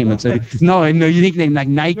stupid name. It's no unique name like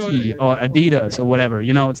Nike or Adidas or whatever.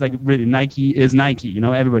 It's like really Nike is Nike.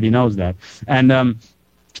 Everybody knows that. And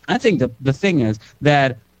I think the thing is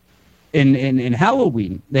that in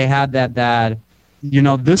Halloween they had that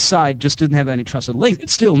this side just didn't have any trusted links.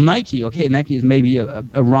 It's still Nike. Okay, Nike is maybe a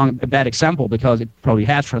bad example because it probably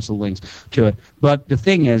has trusted links to it. But the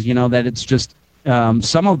thing is, that it's just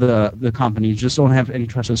some of the companies just don't have any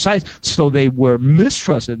trusted sites, so they were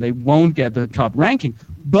mistrusted. They won't get the top ranking.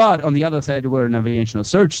 But on the other side, they were a navigational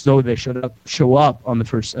search, so they should show up on the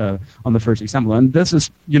first example. And this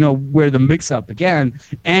is where the mix-up began,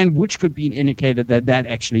 and which could be indicated that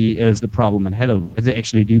actually is the problem ahead of they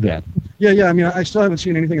actually do that. Yeah. I mean, I still haven't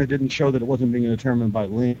seen anything that didn't show that it wasn't being determined by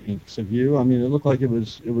links. Have you? I mean, it looked like it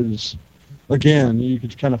was. Again, you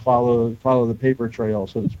could kind of follow the paper trail,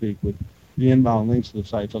 so to speak, with the inbound links to the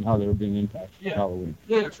sites on how they were being impacted for Halloween.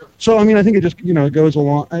 Yeah, sure. So, I mean, I think it just, it goes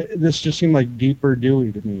along. This just seemed like deeper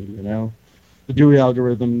Dewey to me, The Dewey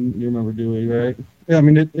algorithm, you remember Dewey, right? Yeah, I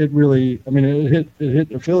mean, it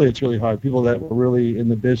hit affiliates really hard, people that were really in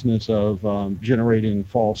the business of generating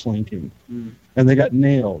false linking. And they got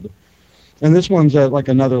nailed. And this one's at like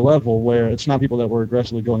another level where it's not people that were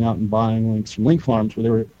aggressively going out and buying links from link farms, where they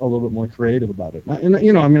were a little bit more creative about it. And,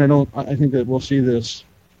 I think that we'll see this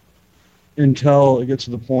until it gets to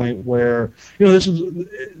the point where, there's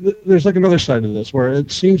like another side of this where it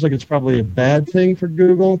seems like it's probably a bad thing for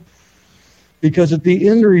Google, because at the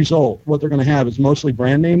end result, what they're going to have is mostly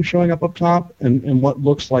brand names showing up top and what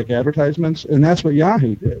looks like advertisements, and that's what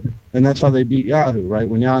Yahoo did, and that's how they beat Yahoo, right?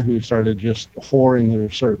 When Yahoo started just whoring their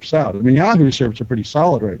SERPs out. I mean, Yahoo SERPs are pretty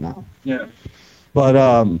solid right now. Yeah.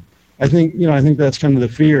 But I think that's kind of the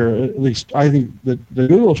fear. At least I think that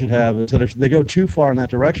Google should have is that if they go too far in that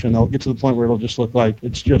direction, they'll get to the point where it'll just look like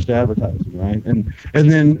it's just advertising, right? And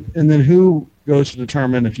then who goes to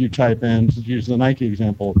determine if you type in, to use the Nike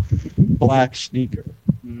example, black sneaker,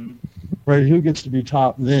 right? Who gets to be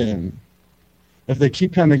top then? If they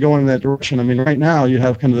keep kind of going in that direction, I mean, right now you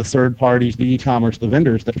have kind of the third parties, the e-commerce, the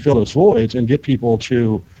vendors that fill those voids and get people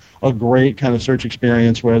to a great kind of search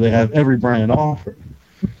experience where they have every brand offered.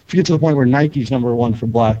 If you get to the point where Nike's number one for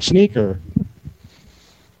black sneaker,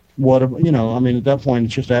 at that point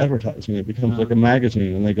it's just advertising. It becomes like a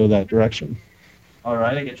magazine, and they go that direction. All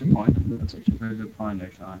right, I get your point. That's actually a very good point,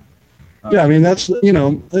 actually. Yeah, I mean, that's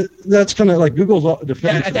kind of like Google's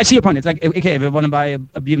defense. Yeah, I see your point. It's like, okay, if I want to buy a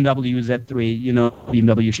BMW Z3,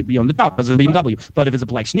 BMW should be on the top because it's a BMW. But if it's a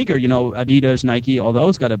black sneaker, Adidas, Nike, all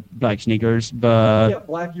those got black sneakers. But yeah,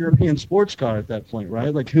 black European sports car at that point,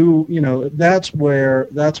 right? Like that's where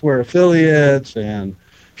affiliates and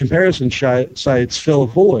comparison sites fill a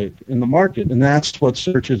void in the market, and that's what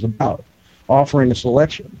search is about, offering a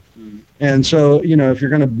selection. And so, if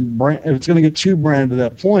you're going to if it's going to get too branded to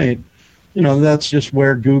that point, that's just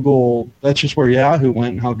where Yahoo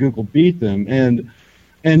went and how Google beat them. And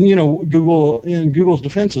Google's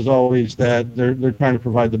defense is always that they're trying to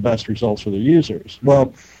provide the best results for their users.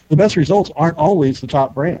 Well, the best results aren't always the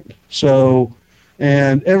top brand. So,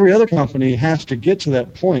 and every other company has to get to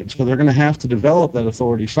that point. So they're going to have to develop that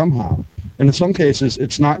authority somehow. And in some cases,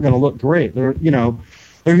 it's not going to look great.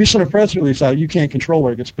 If you send a press release out, you can't control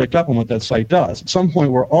where it gets picked up and what that site does. At some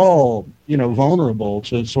point, we're all, vulnerable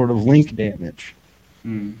to sort of link damage.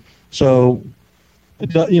 So,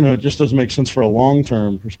 it just doesn't make sense for a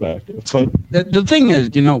long-term perspective. But the thing is,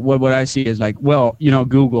 what I see is like, well,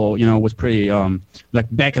 Google, was pretty, like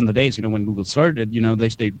back in the days, when Google started,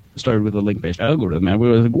 they started with a link-based algorithm, and we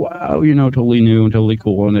were like, wow, totally new and totally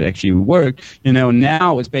cool, and it actually worked.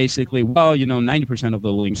 Now it's basically, well, 90% of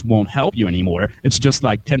the links won't help you anymore. It's just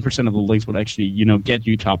like 10% of the links will actually, get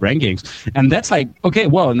you top rankings. And that's like, okay,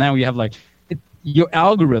 well, now you have like, your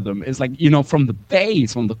algorithm is like, from the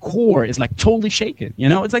base, from the core, is like totally shaken.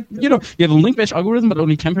 It's like, you have a link-based algorithm, but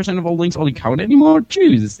only 10% of all links only count anymore.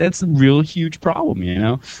 Jeez, that's a real huge problem,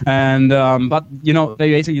 And, but,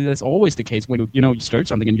 basically that's always the case when, you start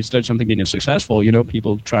something and you're successful,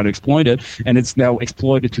 people try to exploit it, and it's now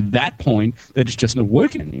exploited to that point that it's just not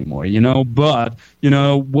working anymore, But,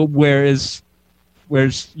 where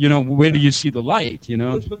do you see the light,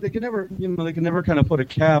 But they can never kind of put a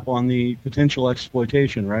cap on the potential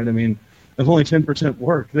exploitation, right? I mean, if only 10%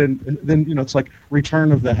 work, then it's like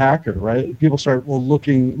return of the hacker, right? People start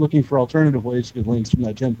looking for alternative ways to get links from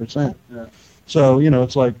that 10%. Yeah. So,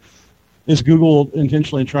 it's like, is Google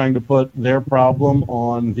intentionally trying to put their problem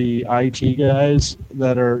on the IT guys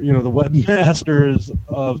that are, the webmasters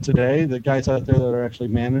of today, the guys out there that are actually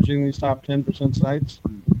managing these top 10% sites?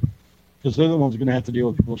 Because they're the ones who are going to have to deal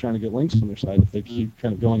with people trying to get links on their site if they keep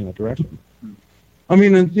kind of going in that direction. I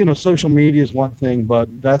mean, social media is one thing,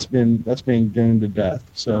 but that's being doomed to death.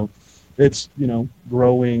 So it's,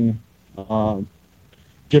 growing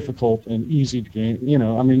difficult and easy to gain. Easy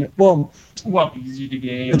to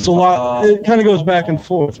gain. It's a lot. It kind of goes back and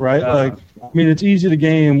forth, right? It's easy to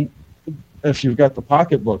game if you've got the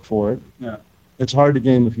pocketbook for it. Yeah. It's hard to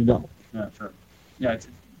game if you don't. Yeah, sure. Yeah,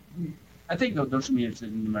 I think those communities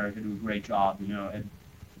in America do a great job,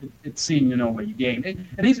 it's seeing, where you game.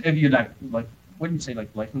 At least if you like, wouldn't you say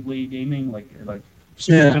like blatantly gaming, like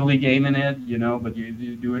stupidly gaming it, but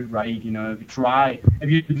you do it right, if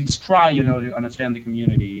you at least try, to understand the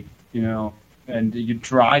community, and you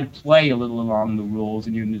try to play a little along the rules,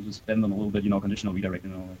 and you need to spend them a little bit, conditional redirect,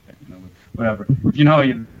 whatever.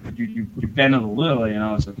 You bend it a little,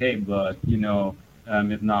 it's okay, but,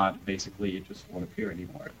 if not, basically, it just won't appear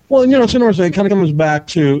anymore. Well, it's interesting. It kind of comes back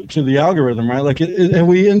to the algorithm, right? Like, have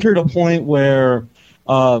we entered a point where,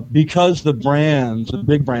 because the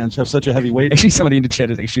big brands, have such a heavy weight? Actually, somebody in the chat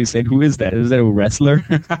is actually saying, "Who is that? Is that a wrestler?"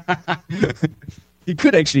 He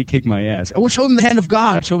could actually kick my ass. Oh, show him the hand of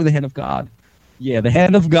God. Show him the hand of God. Yeah, the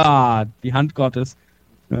hand of God. Die Hand Gottes.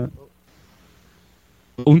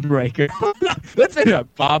 Bonebreaker. Let's say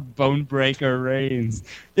Bob Bonebreaker Reigns.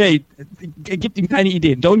 Yeah, give him tiny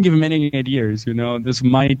idea. Don't give him any ideas. This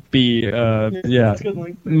might be,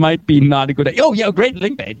 might be not a good idea. Oh yeah, great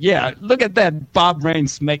link bait. Yeah, look at that. Bob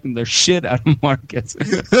Reigns smacking the shit out of Marcus.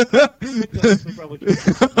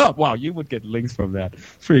 Wow, you would get links from that.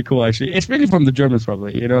 It's pretty cool, actually. Especially from the Germans,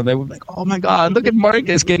 probably. They would be like, oh my god, look at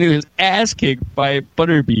Marcus getting his ass kicked by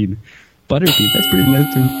Butterbean. Butterbean, that's pretty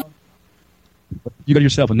nice too. You got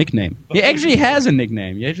yourself a nickname. He actually has a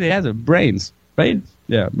nickname. He actually has a Brains. Brains?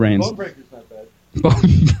 Yeah, Brains. Bonebreaker's not bad.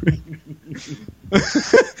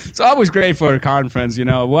 It's always great for a conference, you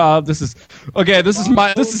know. Well, this is Michael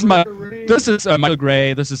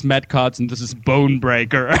Gray, this is Matt Cutts, and this is Bone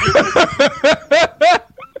Breaker.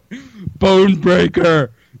 Bone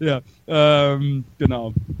Breaker. Yeah.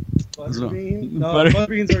 Genau. Butterbean? No,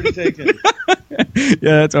 Butterbean's already taken. Yeah,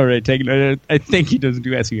 that's already taken. I think he doesn't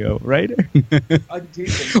do SEO, right? I'd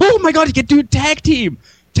teach him. Oh my god, he could do a tag team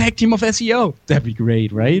of SEO. That'd be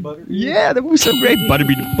great, right? Yeah, that would be so great.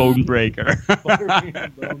 Butterbean Bone Breaker.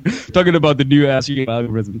 Talking about the new SEO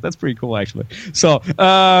algorithm. That's pretty cool, actually. So,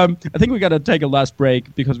 I think we got to take a last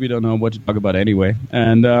break because we don't know what to talk about anyway.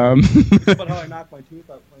 And About how I knocked my tooth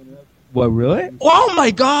out playing it. What, really? Oh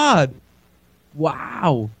my god!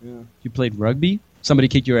 Wow. Yeah. You played rugby? Somebody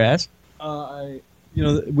kicked your ass? They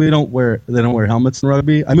don't wear helmets in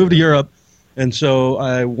rugby. I moved to Europe, and so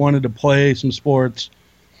I wanted to play some sports.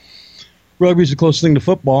 Rugby's the closest thing to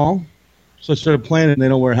football, so I started playing it, and they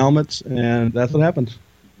don't wear helmets, and that's what happened.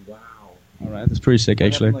 Wow. All right, that's pretty sick,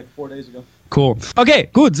 actually. Like 4 days ago. Cool. Okay,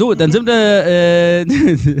 gut. So, dann sind wir...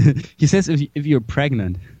 he says if you're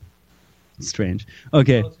pregnant. Strange.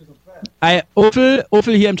 Okay.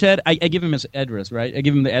 Ophel here in chat, I give him his address, right? I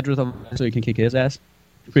give him the address so he can kick his ass.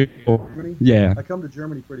 Pretty cool. Germany? Yeah. I come to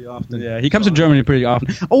Germany pretty often. Yeah, he comes to Germany pretty often.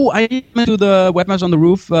 Oh, I went to the Webmasters on the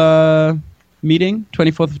Roof meeting,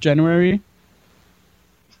 24th of January.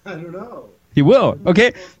 I don't know. He will.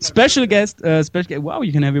 Okay. Special guest. Wow,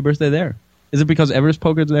 you can have your birthday there. Is it because Everest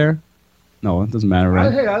Poker's there? No, it doesn't matter,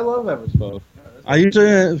 right? Hey, I love Everest Poker. I used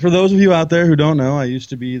to, for those of you out there who don't know, I used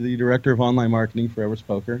to be the director of online marketing for Everest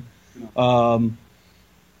Poker. The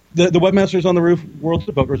Webmasters on the Roof World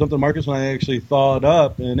of Poker was something Marcus and I actually thought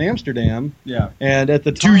up in Amsterdam. Yeah. And at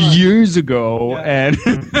the time, 2 years ago, and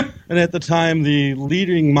and at the time, the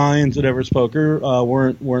leading minds at Everest Poker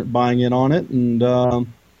weren't buying in on it, and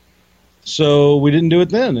so we didn't do it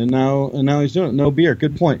then. And now he's doing it. No beer.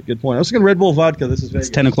 Good point. I was thinking Red Bull vodka. This is Vegas.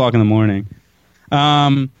 It's 10 o'clock in the morning.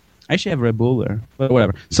 I actually have Red Bull there, but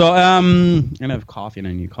whatever. So, and I have coffee and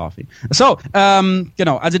I need coffee. So,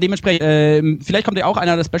 genau, also dementsprechend, vielleicht kommt ja auch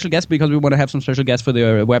einer der Special Guests because we want to have some special guests for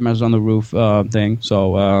the Webmasters on the Roof thing.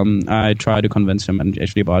 So, I try to convince him and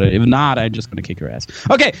actually about it. If not, I'm just going to kick your ass.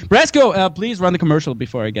 Okay, Brasco, please run the commercial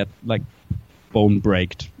before I get, like, bone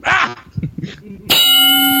breaked. Ah!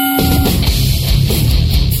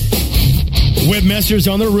 Webmasters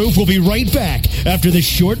on the Roof will be right back after this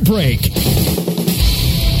short break.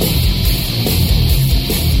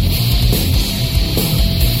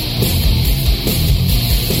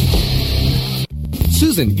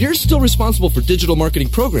 Susan, you're still responsible for digital marketing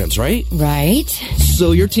programs, right? Right.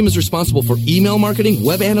 So your team is responsible for email marketing,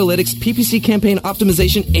 web analytics, PPC campaign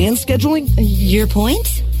optimization, and scheduling? Your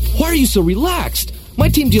point? Why are you so relaxed? My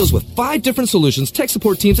team deals with 5 different solutions, tech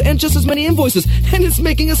support teams, and just as many invoices, and it's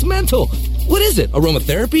making us mental. What is it?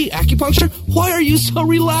 Aromatherapy? Acupuncture? Why are you so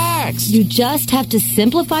relaxed? You just have to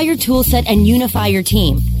simplify your tool set and unify your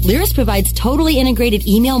team. Lyris provides totally integrated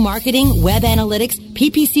email marketing, web analytics,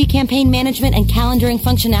 PPC campaign management, and calendaring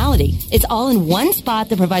functionality. It's all in one spot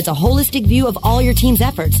that provides a holistic view of all your team's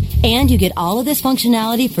efforts. And you get all of this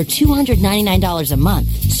functionality for $299 a month.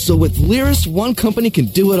 So with Lyris, one company can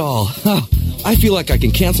do it all. I feel like I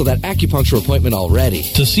can cancel that acupuncture appointment already.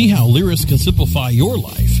 To see how Lyris can simplify your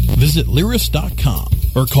life, visit Lyris.com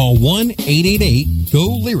or call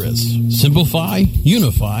 1-888-GO-LYRIS. Simplify,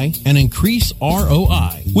 unify, and increase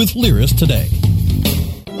ROI with Lyris today.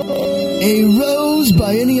 A rose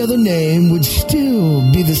by any other name would still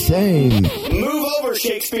be the same. Move over,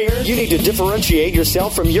 Shakespeare. You need to differentiate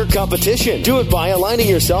yourself from your competition. Do it by aligning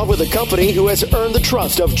yourself with a company who has earned the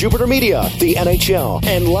trust of Jupiter Media, the NHL,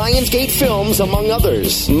 and Lionsgate Films, among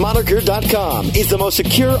others. Moniker.com is the most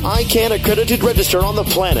secure ICANN accredited register on the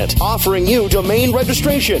planet, offering you domain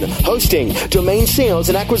registration, hosting, domain sales,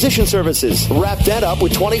 and acquisition services. Wrap that up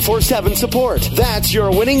with 24/7 support. That's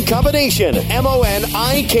your winning combination.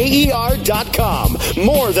 MONIKER.com.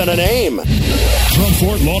 More than a name. From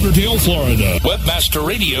Fort Lauderdale, Florida.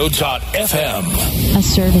 Webmasterradio.fm. A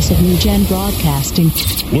service of New Gen Broadcasting.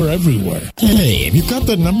 We're everywhere. Hey, have you got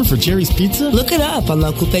the number for Jerry's Pizza? Look it up on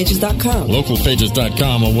localpages.com.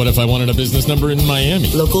 Localpages.com. Well, what if I wanted a business number in Miami?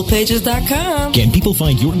 Localpages.com. Can people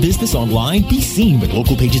find your business online? Be seen with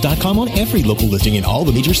localpages.com on every local listing in all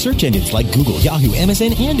the major search engines like Google, Yahoo,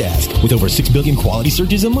 MSN, and Ask. With over 6 billion quality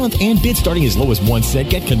searches a month and bids starting as low as 1 cent,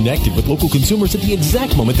 get connected with local consumers at the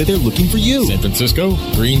exact moment that they're looking for you. San Francisco,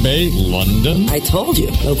 Green Bay, London. I told you.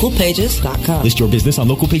 Localpages.com. List your business on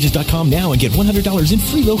localpages.com now and get $100 in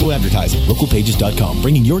free local advertising. Localpages.com,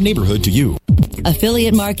 bringing your neighborhood to you.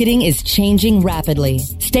 Affiliate marketing is changing rapidly.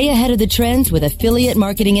 Stay ahead of the trends with Affiliate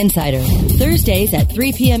Marketing Insider. Thursdays at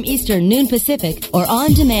 3 p.m. Eastern, noon Pacific, or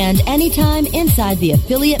on demand anytime inside the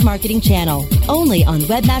Affiliate Marketing channel. Only on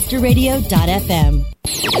webmasterradio.fm.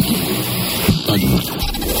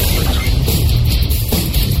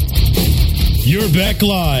 You're back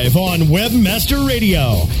live on Webmaster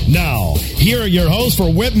Radio. Now, here are your hosts for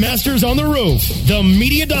Webmasters on the Roof, the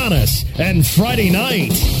Media Adonis, and Friday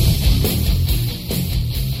Night.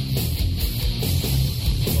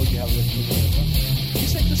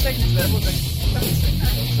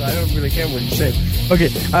 I don't really care what you say. Okay,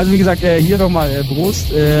 also wie gesagt, hier nochmal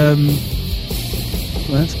Prost.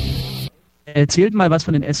 Was? Erzählt mal was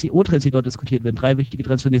von den SEO-Trends, die dort diskutiert werden. 3 wichtige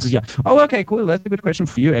Trends für nächstes Jahr. Oh, okay, cool. That's a good question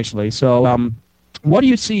for you, actually. So, what do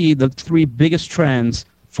you see the 3 biggest trends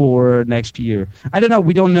for next year? I don't know.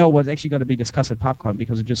 We don't know what's actually going to be discussed at PopCon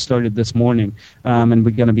because it just started this morning, and we're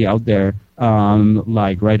going to be out there,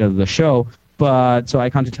 like right after the show. But so I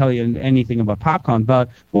can't tell you anything about PopCon. But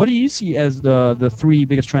what do you see as the 3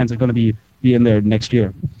 biggest trends that are going to be in there next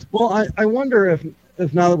year? Well, I wonder if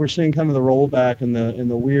now that we're seeing kind of the rollback and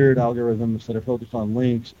the weird algorithms that are focused on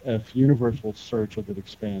links, if universal search will get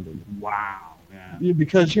expanded. Wow. Yeah.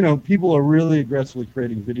 Because, people are really aggressively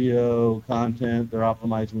creating video content. They're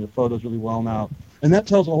optimizing the photos really well now. And that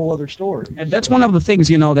tells a whole other story. And that's one of the things,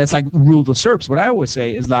 that's like rule the SERPs. What I always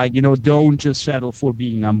say is like, don't just settle for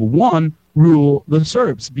being number 1. Rule the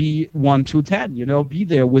SERPs. Be 1 to 10. Be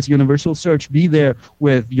there with universal search. Be there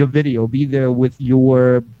with your video. Be there with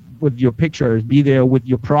your pictures, be there with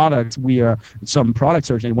your products, some product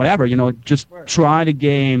search and whatever, just try to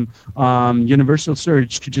game universal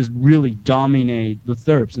search to just really dominate the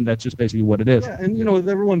SERPs, and that's just basically what it is. Yeah, and with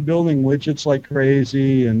everyone building widgets like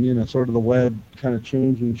crazy and sort of the web kind of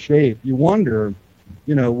changing shape, you wonder,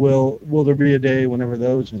 will there be a day whenever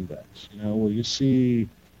those index? Will you see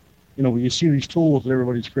these tools that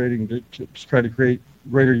everybody's creating to try to create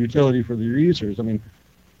greater utility for their users? I mean,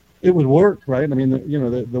 it would work, right? I mean,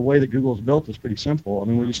 the way that Google's built is pretty simple. I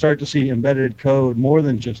mean, when you start to see embedded code more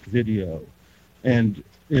than just video, and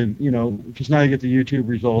because now you get the YouTube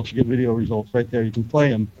results, you get video results right there, you can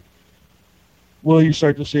play them. Will you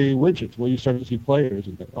start to see widgets? Will you start to see players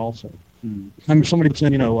in there also? I mean, somebody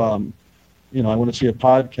saying, I want to see a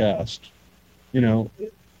podcast.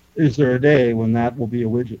 Is there a day when that will be a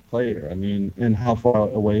widget player? I mean, and how far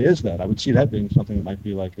away is that? I would see that being something that might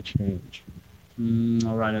be like a change.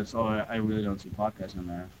 All right, so I really don't see podcasts in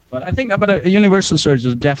there. But I think a universal search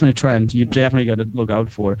is definitely a trend you definitely got to look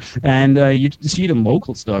out for. And you see the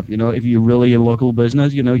local stuff, if you're really a local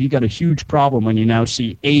business, you got a huge problem when you now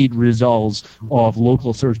see 8 results of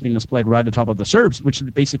local search being displayed right at the top of the SERPs, which is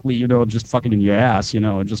basically, just fucking in your ass,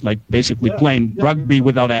 just like basically playing rugby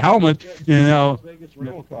without a helmet, Vegas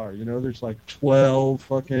rental car, there's like 12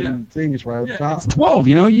 fucking things right at the top. It's 12,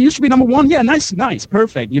 you used to be number 1. Yeah, nice,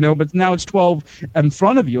 perfect, but now it's 12 in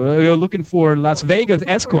front of you. You're looking for Las Vegas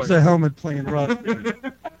escort. The helmet playing rugby.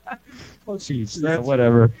 Oh, jeez,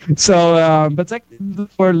 whatever. So, but it's like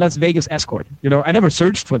for Las Vegas escort. I never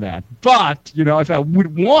searched for that. But, if I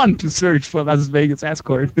would want to search for Las Vegas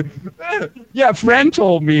escort, a friend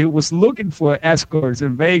told me he was looking for escorts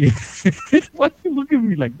in Vegas. Why do you look at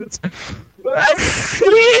me like this? He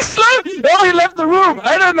left the room.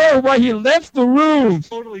 I don't know why he left the room.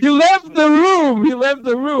 He left the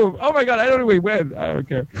room. Oh my God, I don't know where he went. I don't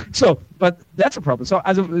care. So, but that's a problem. So,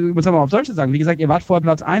 also, was soll man auf Deutsch sagen? Wie gesagt, ihr wart vorher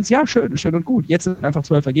Platz 1. Ja, schön und gut. Jetzt sind einfach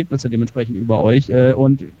 12 Ergebnisse dementsprechend über euch.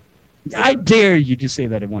 Und I dare you to say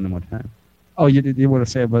that one more time. Oh, you want to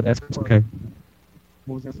say about escorts? Okay.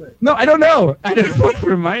 What was I say? No, I don't know. I don't want to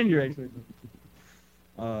remind you, actually.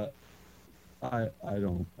 I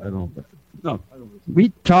don't. No, we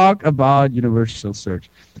talk about universal search.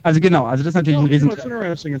 Also das ist natürlich ein Riesen... It's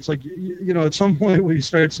interesting. It's like, at some point we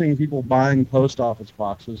start seeing people buying post office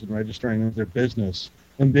boxes and registering as their business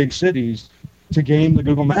in big cities to game the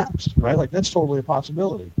Google Maps, right? Like, that's totally a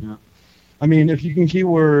possibility. Yeah. I mean, if you can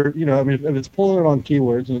keyword, if it's pulling it on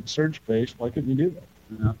keywords and it's search-based, why couldn't you do that?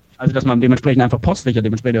 Ja. Also, dass man dementsprechend einfach Postfächer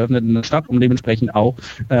dementsprechend eröffnet in der Stadt, um dementsprechend auch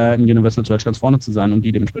im Universal Search ganz vorne zu sein und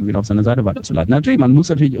die dementsprechend wieder auf seine Seite weiterzuleiten. Natürlich, man muss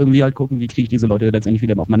natürlich irgendwie halt gucken, wie kriege ich diese Leute letztendlich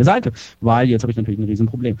wieder auf meine Seite, weil jetzt habe ich natürlich ein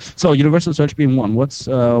Riesenproblem. So, Universal Search being one. What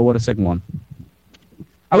is second one?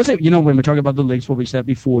 I would say, when we talk about the links, what we said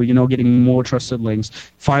before, getting more trusted links,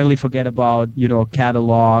 finally forget about,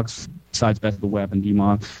 catalogs, sites best of the web and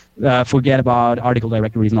DMARC. Forget about article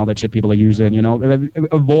directories and all that shit people are using,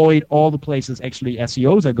 Avoid all the places actually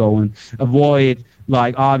SEOs are going. Avoid,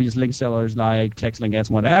 like, obvious link sellers like TextLink, S,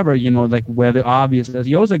 whatever, like where the obvious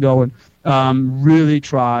SEOs are going. Really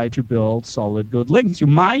try to build solid, good links. You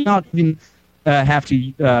might not even have to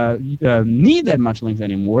need that much links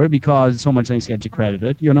anymore because so much links get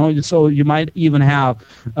accredited. So you might even have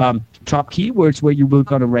top keywords where you will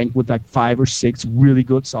gonna rank with like 5 or 6 really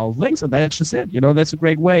good solid links, and that's just it. That's a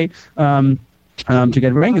great way to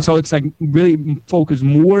get ranked. So it's like really focus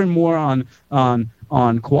more and more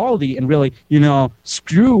on quality and really,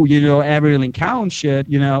 screw, every link count shit.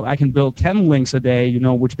 I can build 10 links a day,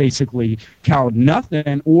 which basically count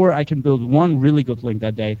nothing, or I can build one really good link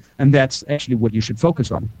that day, and that's actually what you should focus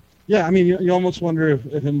on. Yeah, I mean, you almost wonder if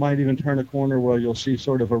it might even turn a corner where you'll see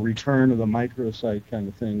sort of a return of the microsite kind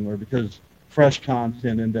of thing, where because fresh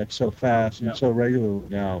content index so fast and so regularly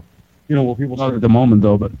now, will people not at the moment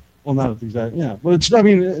though, but well, not exactly, yeah. But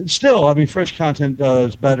still, fresh content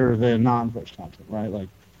does better than non-fresh content, right? Like,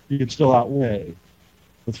 you can still outweigh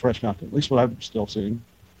with fresh content, at least what I'm still seeing.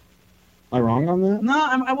 Am I wrong on that? No,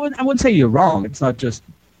 I wouldn't say you're wrong. It's not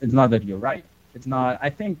that you're right. It's not, I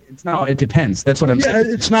think, it depends. That's what I'm saying.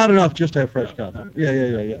 Yeah, it's not enough just to have fresh content. Yeah.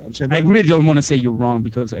 I'm saying I really don't want to say you're wrong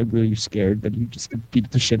because I'm really scared that you just beat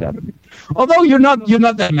the shit out of me. Although you're not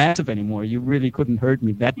that massive anymore. You really couldn't hurt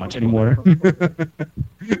me that much anymore.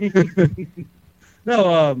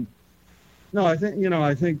 No, I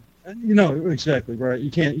think exactly right.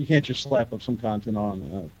 You can't just slap up some content on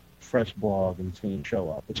a fresh blog and it's going to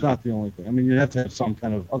show up. It's not the only thing. I mean, you have to have some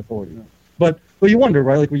kind of authority. But you wonder,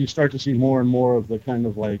 right? Like when you start to see more and more of the kind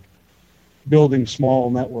of like building small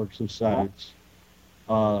networks of sites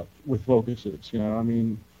with focuses. I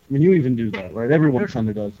mean, you even do that, right? Everyone kind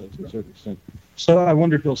of does that to a certain extent. So I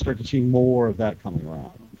wonder if you'll start to see more of that coming around.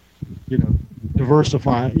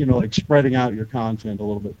 Diversifying, like spreading out your content a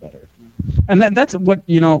little bit better. And that's what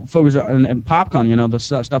focus on and PopCon. The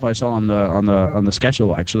stuff I saw on the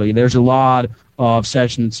schedule. Actually, there's a lot of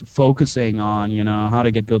sessions focusing on how to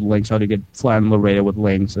get good links, how to get fly on the radar with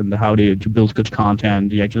links, and how to build good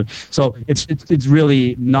content. So it's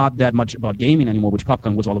really not that much about gaming anymore, which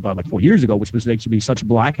PopCon was all about like 4 years ago, which was actually such a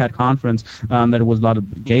black hat conference that it was a lot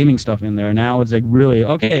of gaming stuff in there. Now it's like really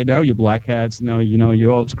okay. Now you black hats. Now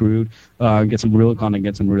you're all screwed. Get some real content,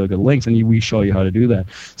 get some really good links, and we show you how to do that.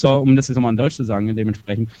 So das ist immer in Deutsch zu sagen,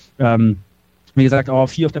 dementsprechend. Wie gesagt, auch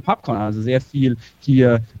viel auf der PopCon, also sehr viel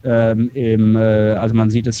hier also man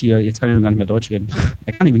sieht es hier, jetzt kann ich gar nicht mehr Deutsch reden.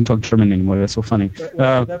 I can't even talk German anymore, that's so funny.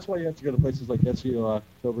 That's why you have to go to places like SEO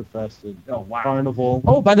Oktoberfest and Carnival.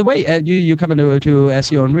 Oh, by the way, you coming to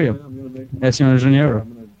SEO in Rio? SEO in Janeiro.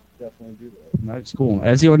 I'm going to definitely do that. That's cool.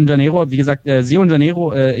 SEO in Janeiro, wie gesagt, SEO in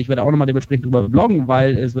Janeiro, ich werde auch nochmal dementsprechend drüber bloggen,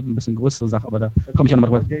 weil es wird ein bisschen größere Sache, aber da komme ich auch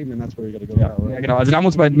nochmal drüber. Ja, genau. Also da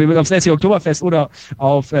muss man aufs SEO Oktoberfest oder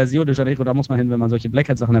auf SEO de Janeiro, da muss man hin, wenn man solche Black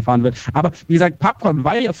Hat Sachen erfahren will. Aber wie gesagt, PopCon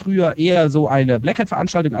war ja früher eher so eine Black Hat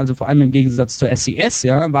Veranstaltung, also vor allem im Gegensatz zur SCS,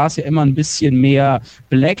 war es ja immer ein bisschen mehr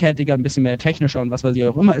Black Hatiger, ein bisschen mehr technischer und was weiß ich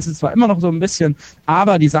auch immer. Es ist zwar immer noch so ein bisschen,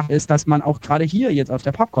 aber die Sache ist, dass man auch gerade hier jetzt auf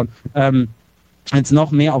der PopCon jetzt noch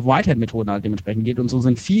mehr auf Whitehead-Methoden halt dementsprechend geht. Und so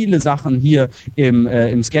sind viele Sachen hier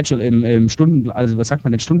im Schedule, im Stunden, also was sagt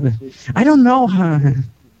man denn, Stunden? I don't know.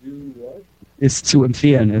 Ist zu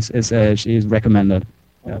empfehlen, is recommended.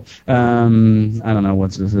 Yeah. I don't know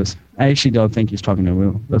what this is. I actually don't think he's talking to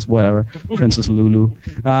Lulu. That's whatever. Princess Lulu.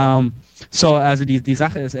 So, also die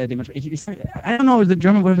Sache ist, dementsprechend, I don't know the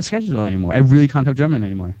German word for schedule anymore. I really can't talk German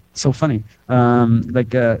anymore. It's so funny. I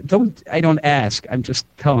don't ask. I'm just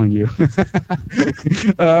telling you.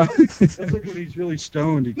 That's like when he's really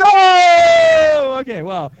stoned. No! Okay,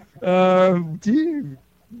 well, dude,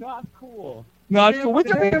 not cool. Not cool. We're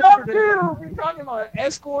talking about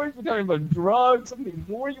escorts, we're talking about drugs, something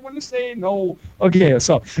more you want to say? No. Okay,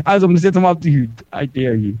 so, also, um das jetzt nochmal, dude, I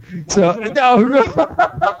dare you. So, no.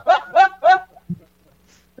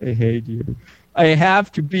 I hate you. I have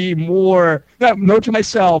to be more, note to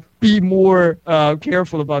myself, be more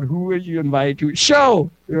careful about who you invite to show,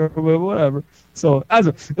 whatever. So,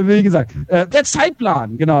 also, wie gesagt, der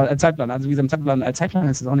Zeitplan, genau, Zeitplan, also wie gesagt, Zeitplan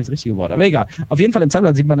ist das auch nicht das richtige Wort, aber egal. Auf jeden Fall im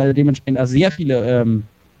Zeitplan sieht man dementsprechend also sehr viele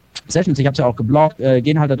Sessions, ich habe es ja auch gebloggt,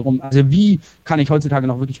 gehen halt darum, also wie kann ich heutzutage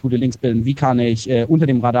noch wirklich gute Links bilden, wie kann ich unter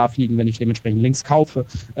dem Radar fliegen, wenn ich dementsprechend Links kaufe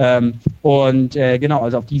genau,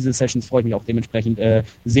 also auf diese Sessions freue ich mich auch dementsprechend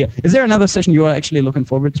sehr. Is there another session you are actually looking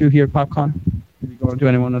forward to here at PopCon? Did you go to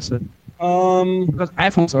anyone else? Because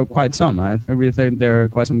iPhones are quite some. I really think there are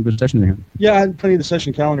quite some good sessions here. Yeah, I had plenty of the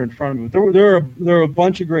session calendar in front of me. There are a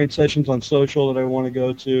bunch of great sessions on social that I want to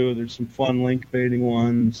go to. There's some fun link baiting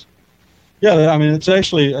ones. Yeah, I mean, it's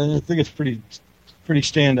actually, I think it's pretty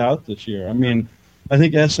stand out this year. I mean, I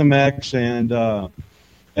think SMX and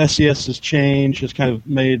SES has changed, has kind of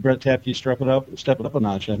made Brett Tapke step it up a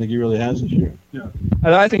notch. I think he really has this year. Yeah,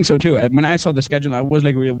 I think so too. When I saw the schedule, I was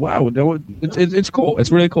like, wow, it's cool.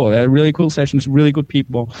 It's really cool. Really cool sessions, really good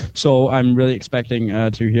people. So I'm really expecting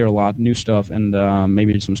to hear a lot new stuff and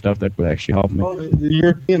maybe some stuff that would actually help me. Well, the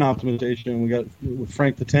European optimization we got with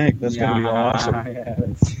Frank the Tank. That's going to be awesome.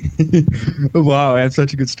 Wow, that's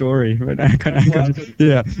such a good story.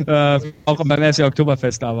 Auch beim SEO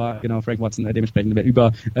Oktoberfest da war genau Frank Watson dementsprechend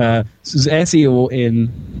über SEO in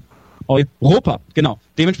Europa, genau.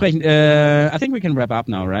 Dementsprechend, I think we can wrap up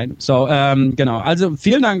now, right? So, genau. Also,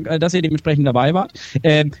 vielen Dank, dass ihr dementsprechend dabei wart.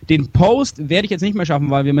 Den Post werde ich jetzt nicht mehr schaffen,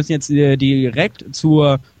 weil wir müssen jetzt direkt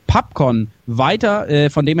zur PubCon weiter.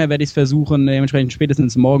 Von dem her werde ich es versuchen, dementsprechend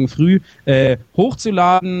spätestens morgen früh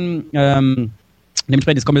hochzuladen.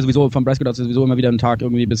 Dementsprechend, es kommt ja sowieso vom Brasco sowieso immer wieder ein Tag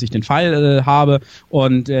irgendwie, bis ich den File habe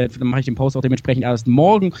und dann mache ich den Post auch dementsprechend erst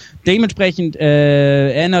morgen. Dementsprechend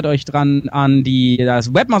erinnert euch dran an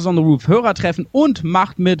das Webmasters on the Roof Hörertreffen und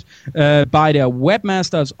macht mit bei der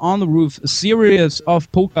Webmasters on the Roof Series of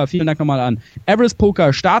Poker. Vielen Dank nochmal an Everest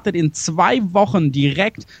Poker. Startet in 2 Wochen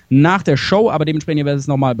direkt nach der Show, aber dementsprechend, ihr werdet es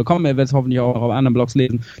nochmal bekommen, ihr werdet es hoffentlich auch auf anderen Blogs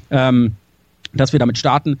lesen. Dass wir damit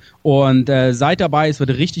starten und seid dabei, es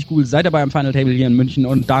wird richtig cool, seid dabei am Final Table hier in München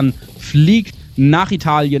und dann fliegt nach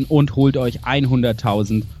Italien und holt euch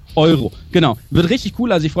 100.000 €. Genau, wird richtig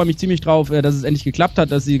cool, also ich freue mich ziemlich drauf, dass es endlich geklappt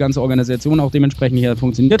hat, dass die ganze Organisation auch dementsprechend hier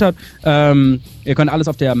funktioniert hat. Ihr könnt alles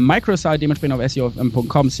auf der Microsite, dementsprechend auf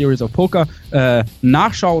SEO.com, Series of Poker,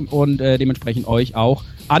 nachschauen und dementsprechend euch auch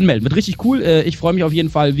anmelden. Wird richtig cool, ich freue mich auf jeden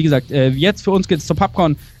Fall, wie gesagt, jetzt für uns geht's zur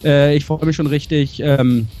PubCon, ich freue mich schon richtig,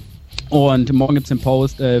 und morgen gibt's den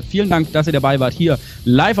Post. Vielen Dank, dass ihr dabei wart hier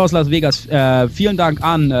live aus Las Vegas. Vielen Dank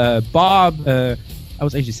an Bob. I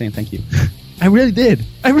was actually saying thank you. I really did.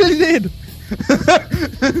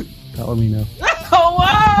 Palomino. Oh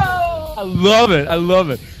wow! I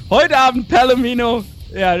love it. Heute Abend Palomino.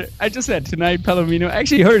 Yeah, I just said tonight Palomino. I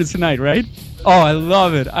actually heard it tonight, right? Oh, I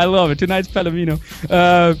love it. Tonight's Palomino.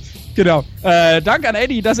 Genau. Danke an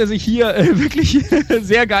Eddie, dass er sich hier wirklich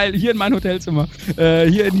sehr geil hier in mein Hotelzimmer,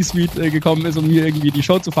 hier in die Suite gekommen ist, um hier irgendwie die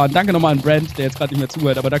Show zu fahren. Danke nochmal an Brent, der jetzt gerade nicht mehr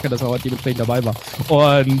zuhört, aber danke, dass er heute dementsprechend dabei war.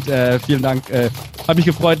 Und vielen Dank. Hat mich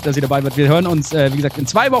gefreut, dass ihr dabei wart. Wir hören uns, wie gesagt, in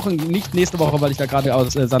 2 Wochen, nicht nächste Woche, weil ich da gerade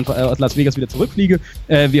aus Las Vegas wieder zurückfliege.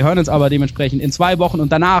 Wir hören uns aber dementsprechend in 2 Wochen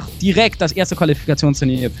und danach direkt das erste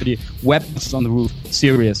Qualifikationsturnier für die Webmasters on the Roof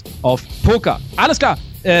Series of Poker. Alles klar.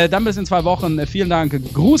 Dann bis in 2 Wochen. Vielen Dank.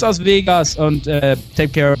 Gruß aus Vegas und take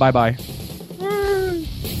care. Bye bye.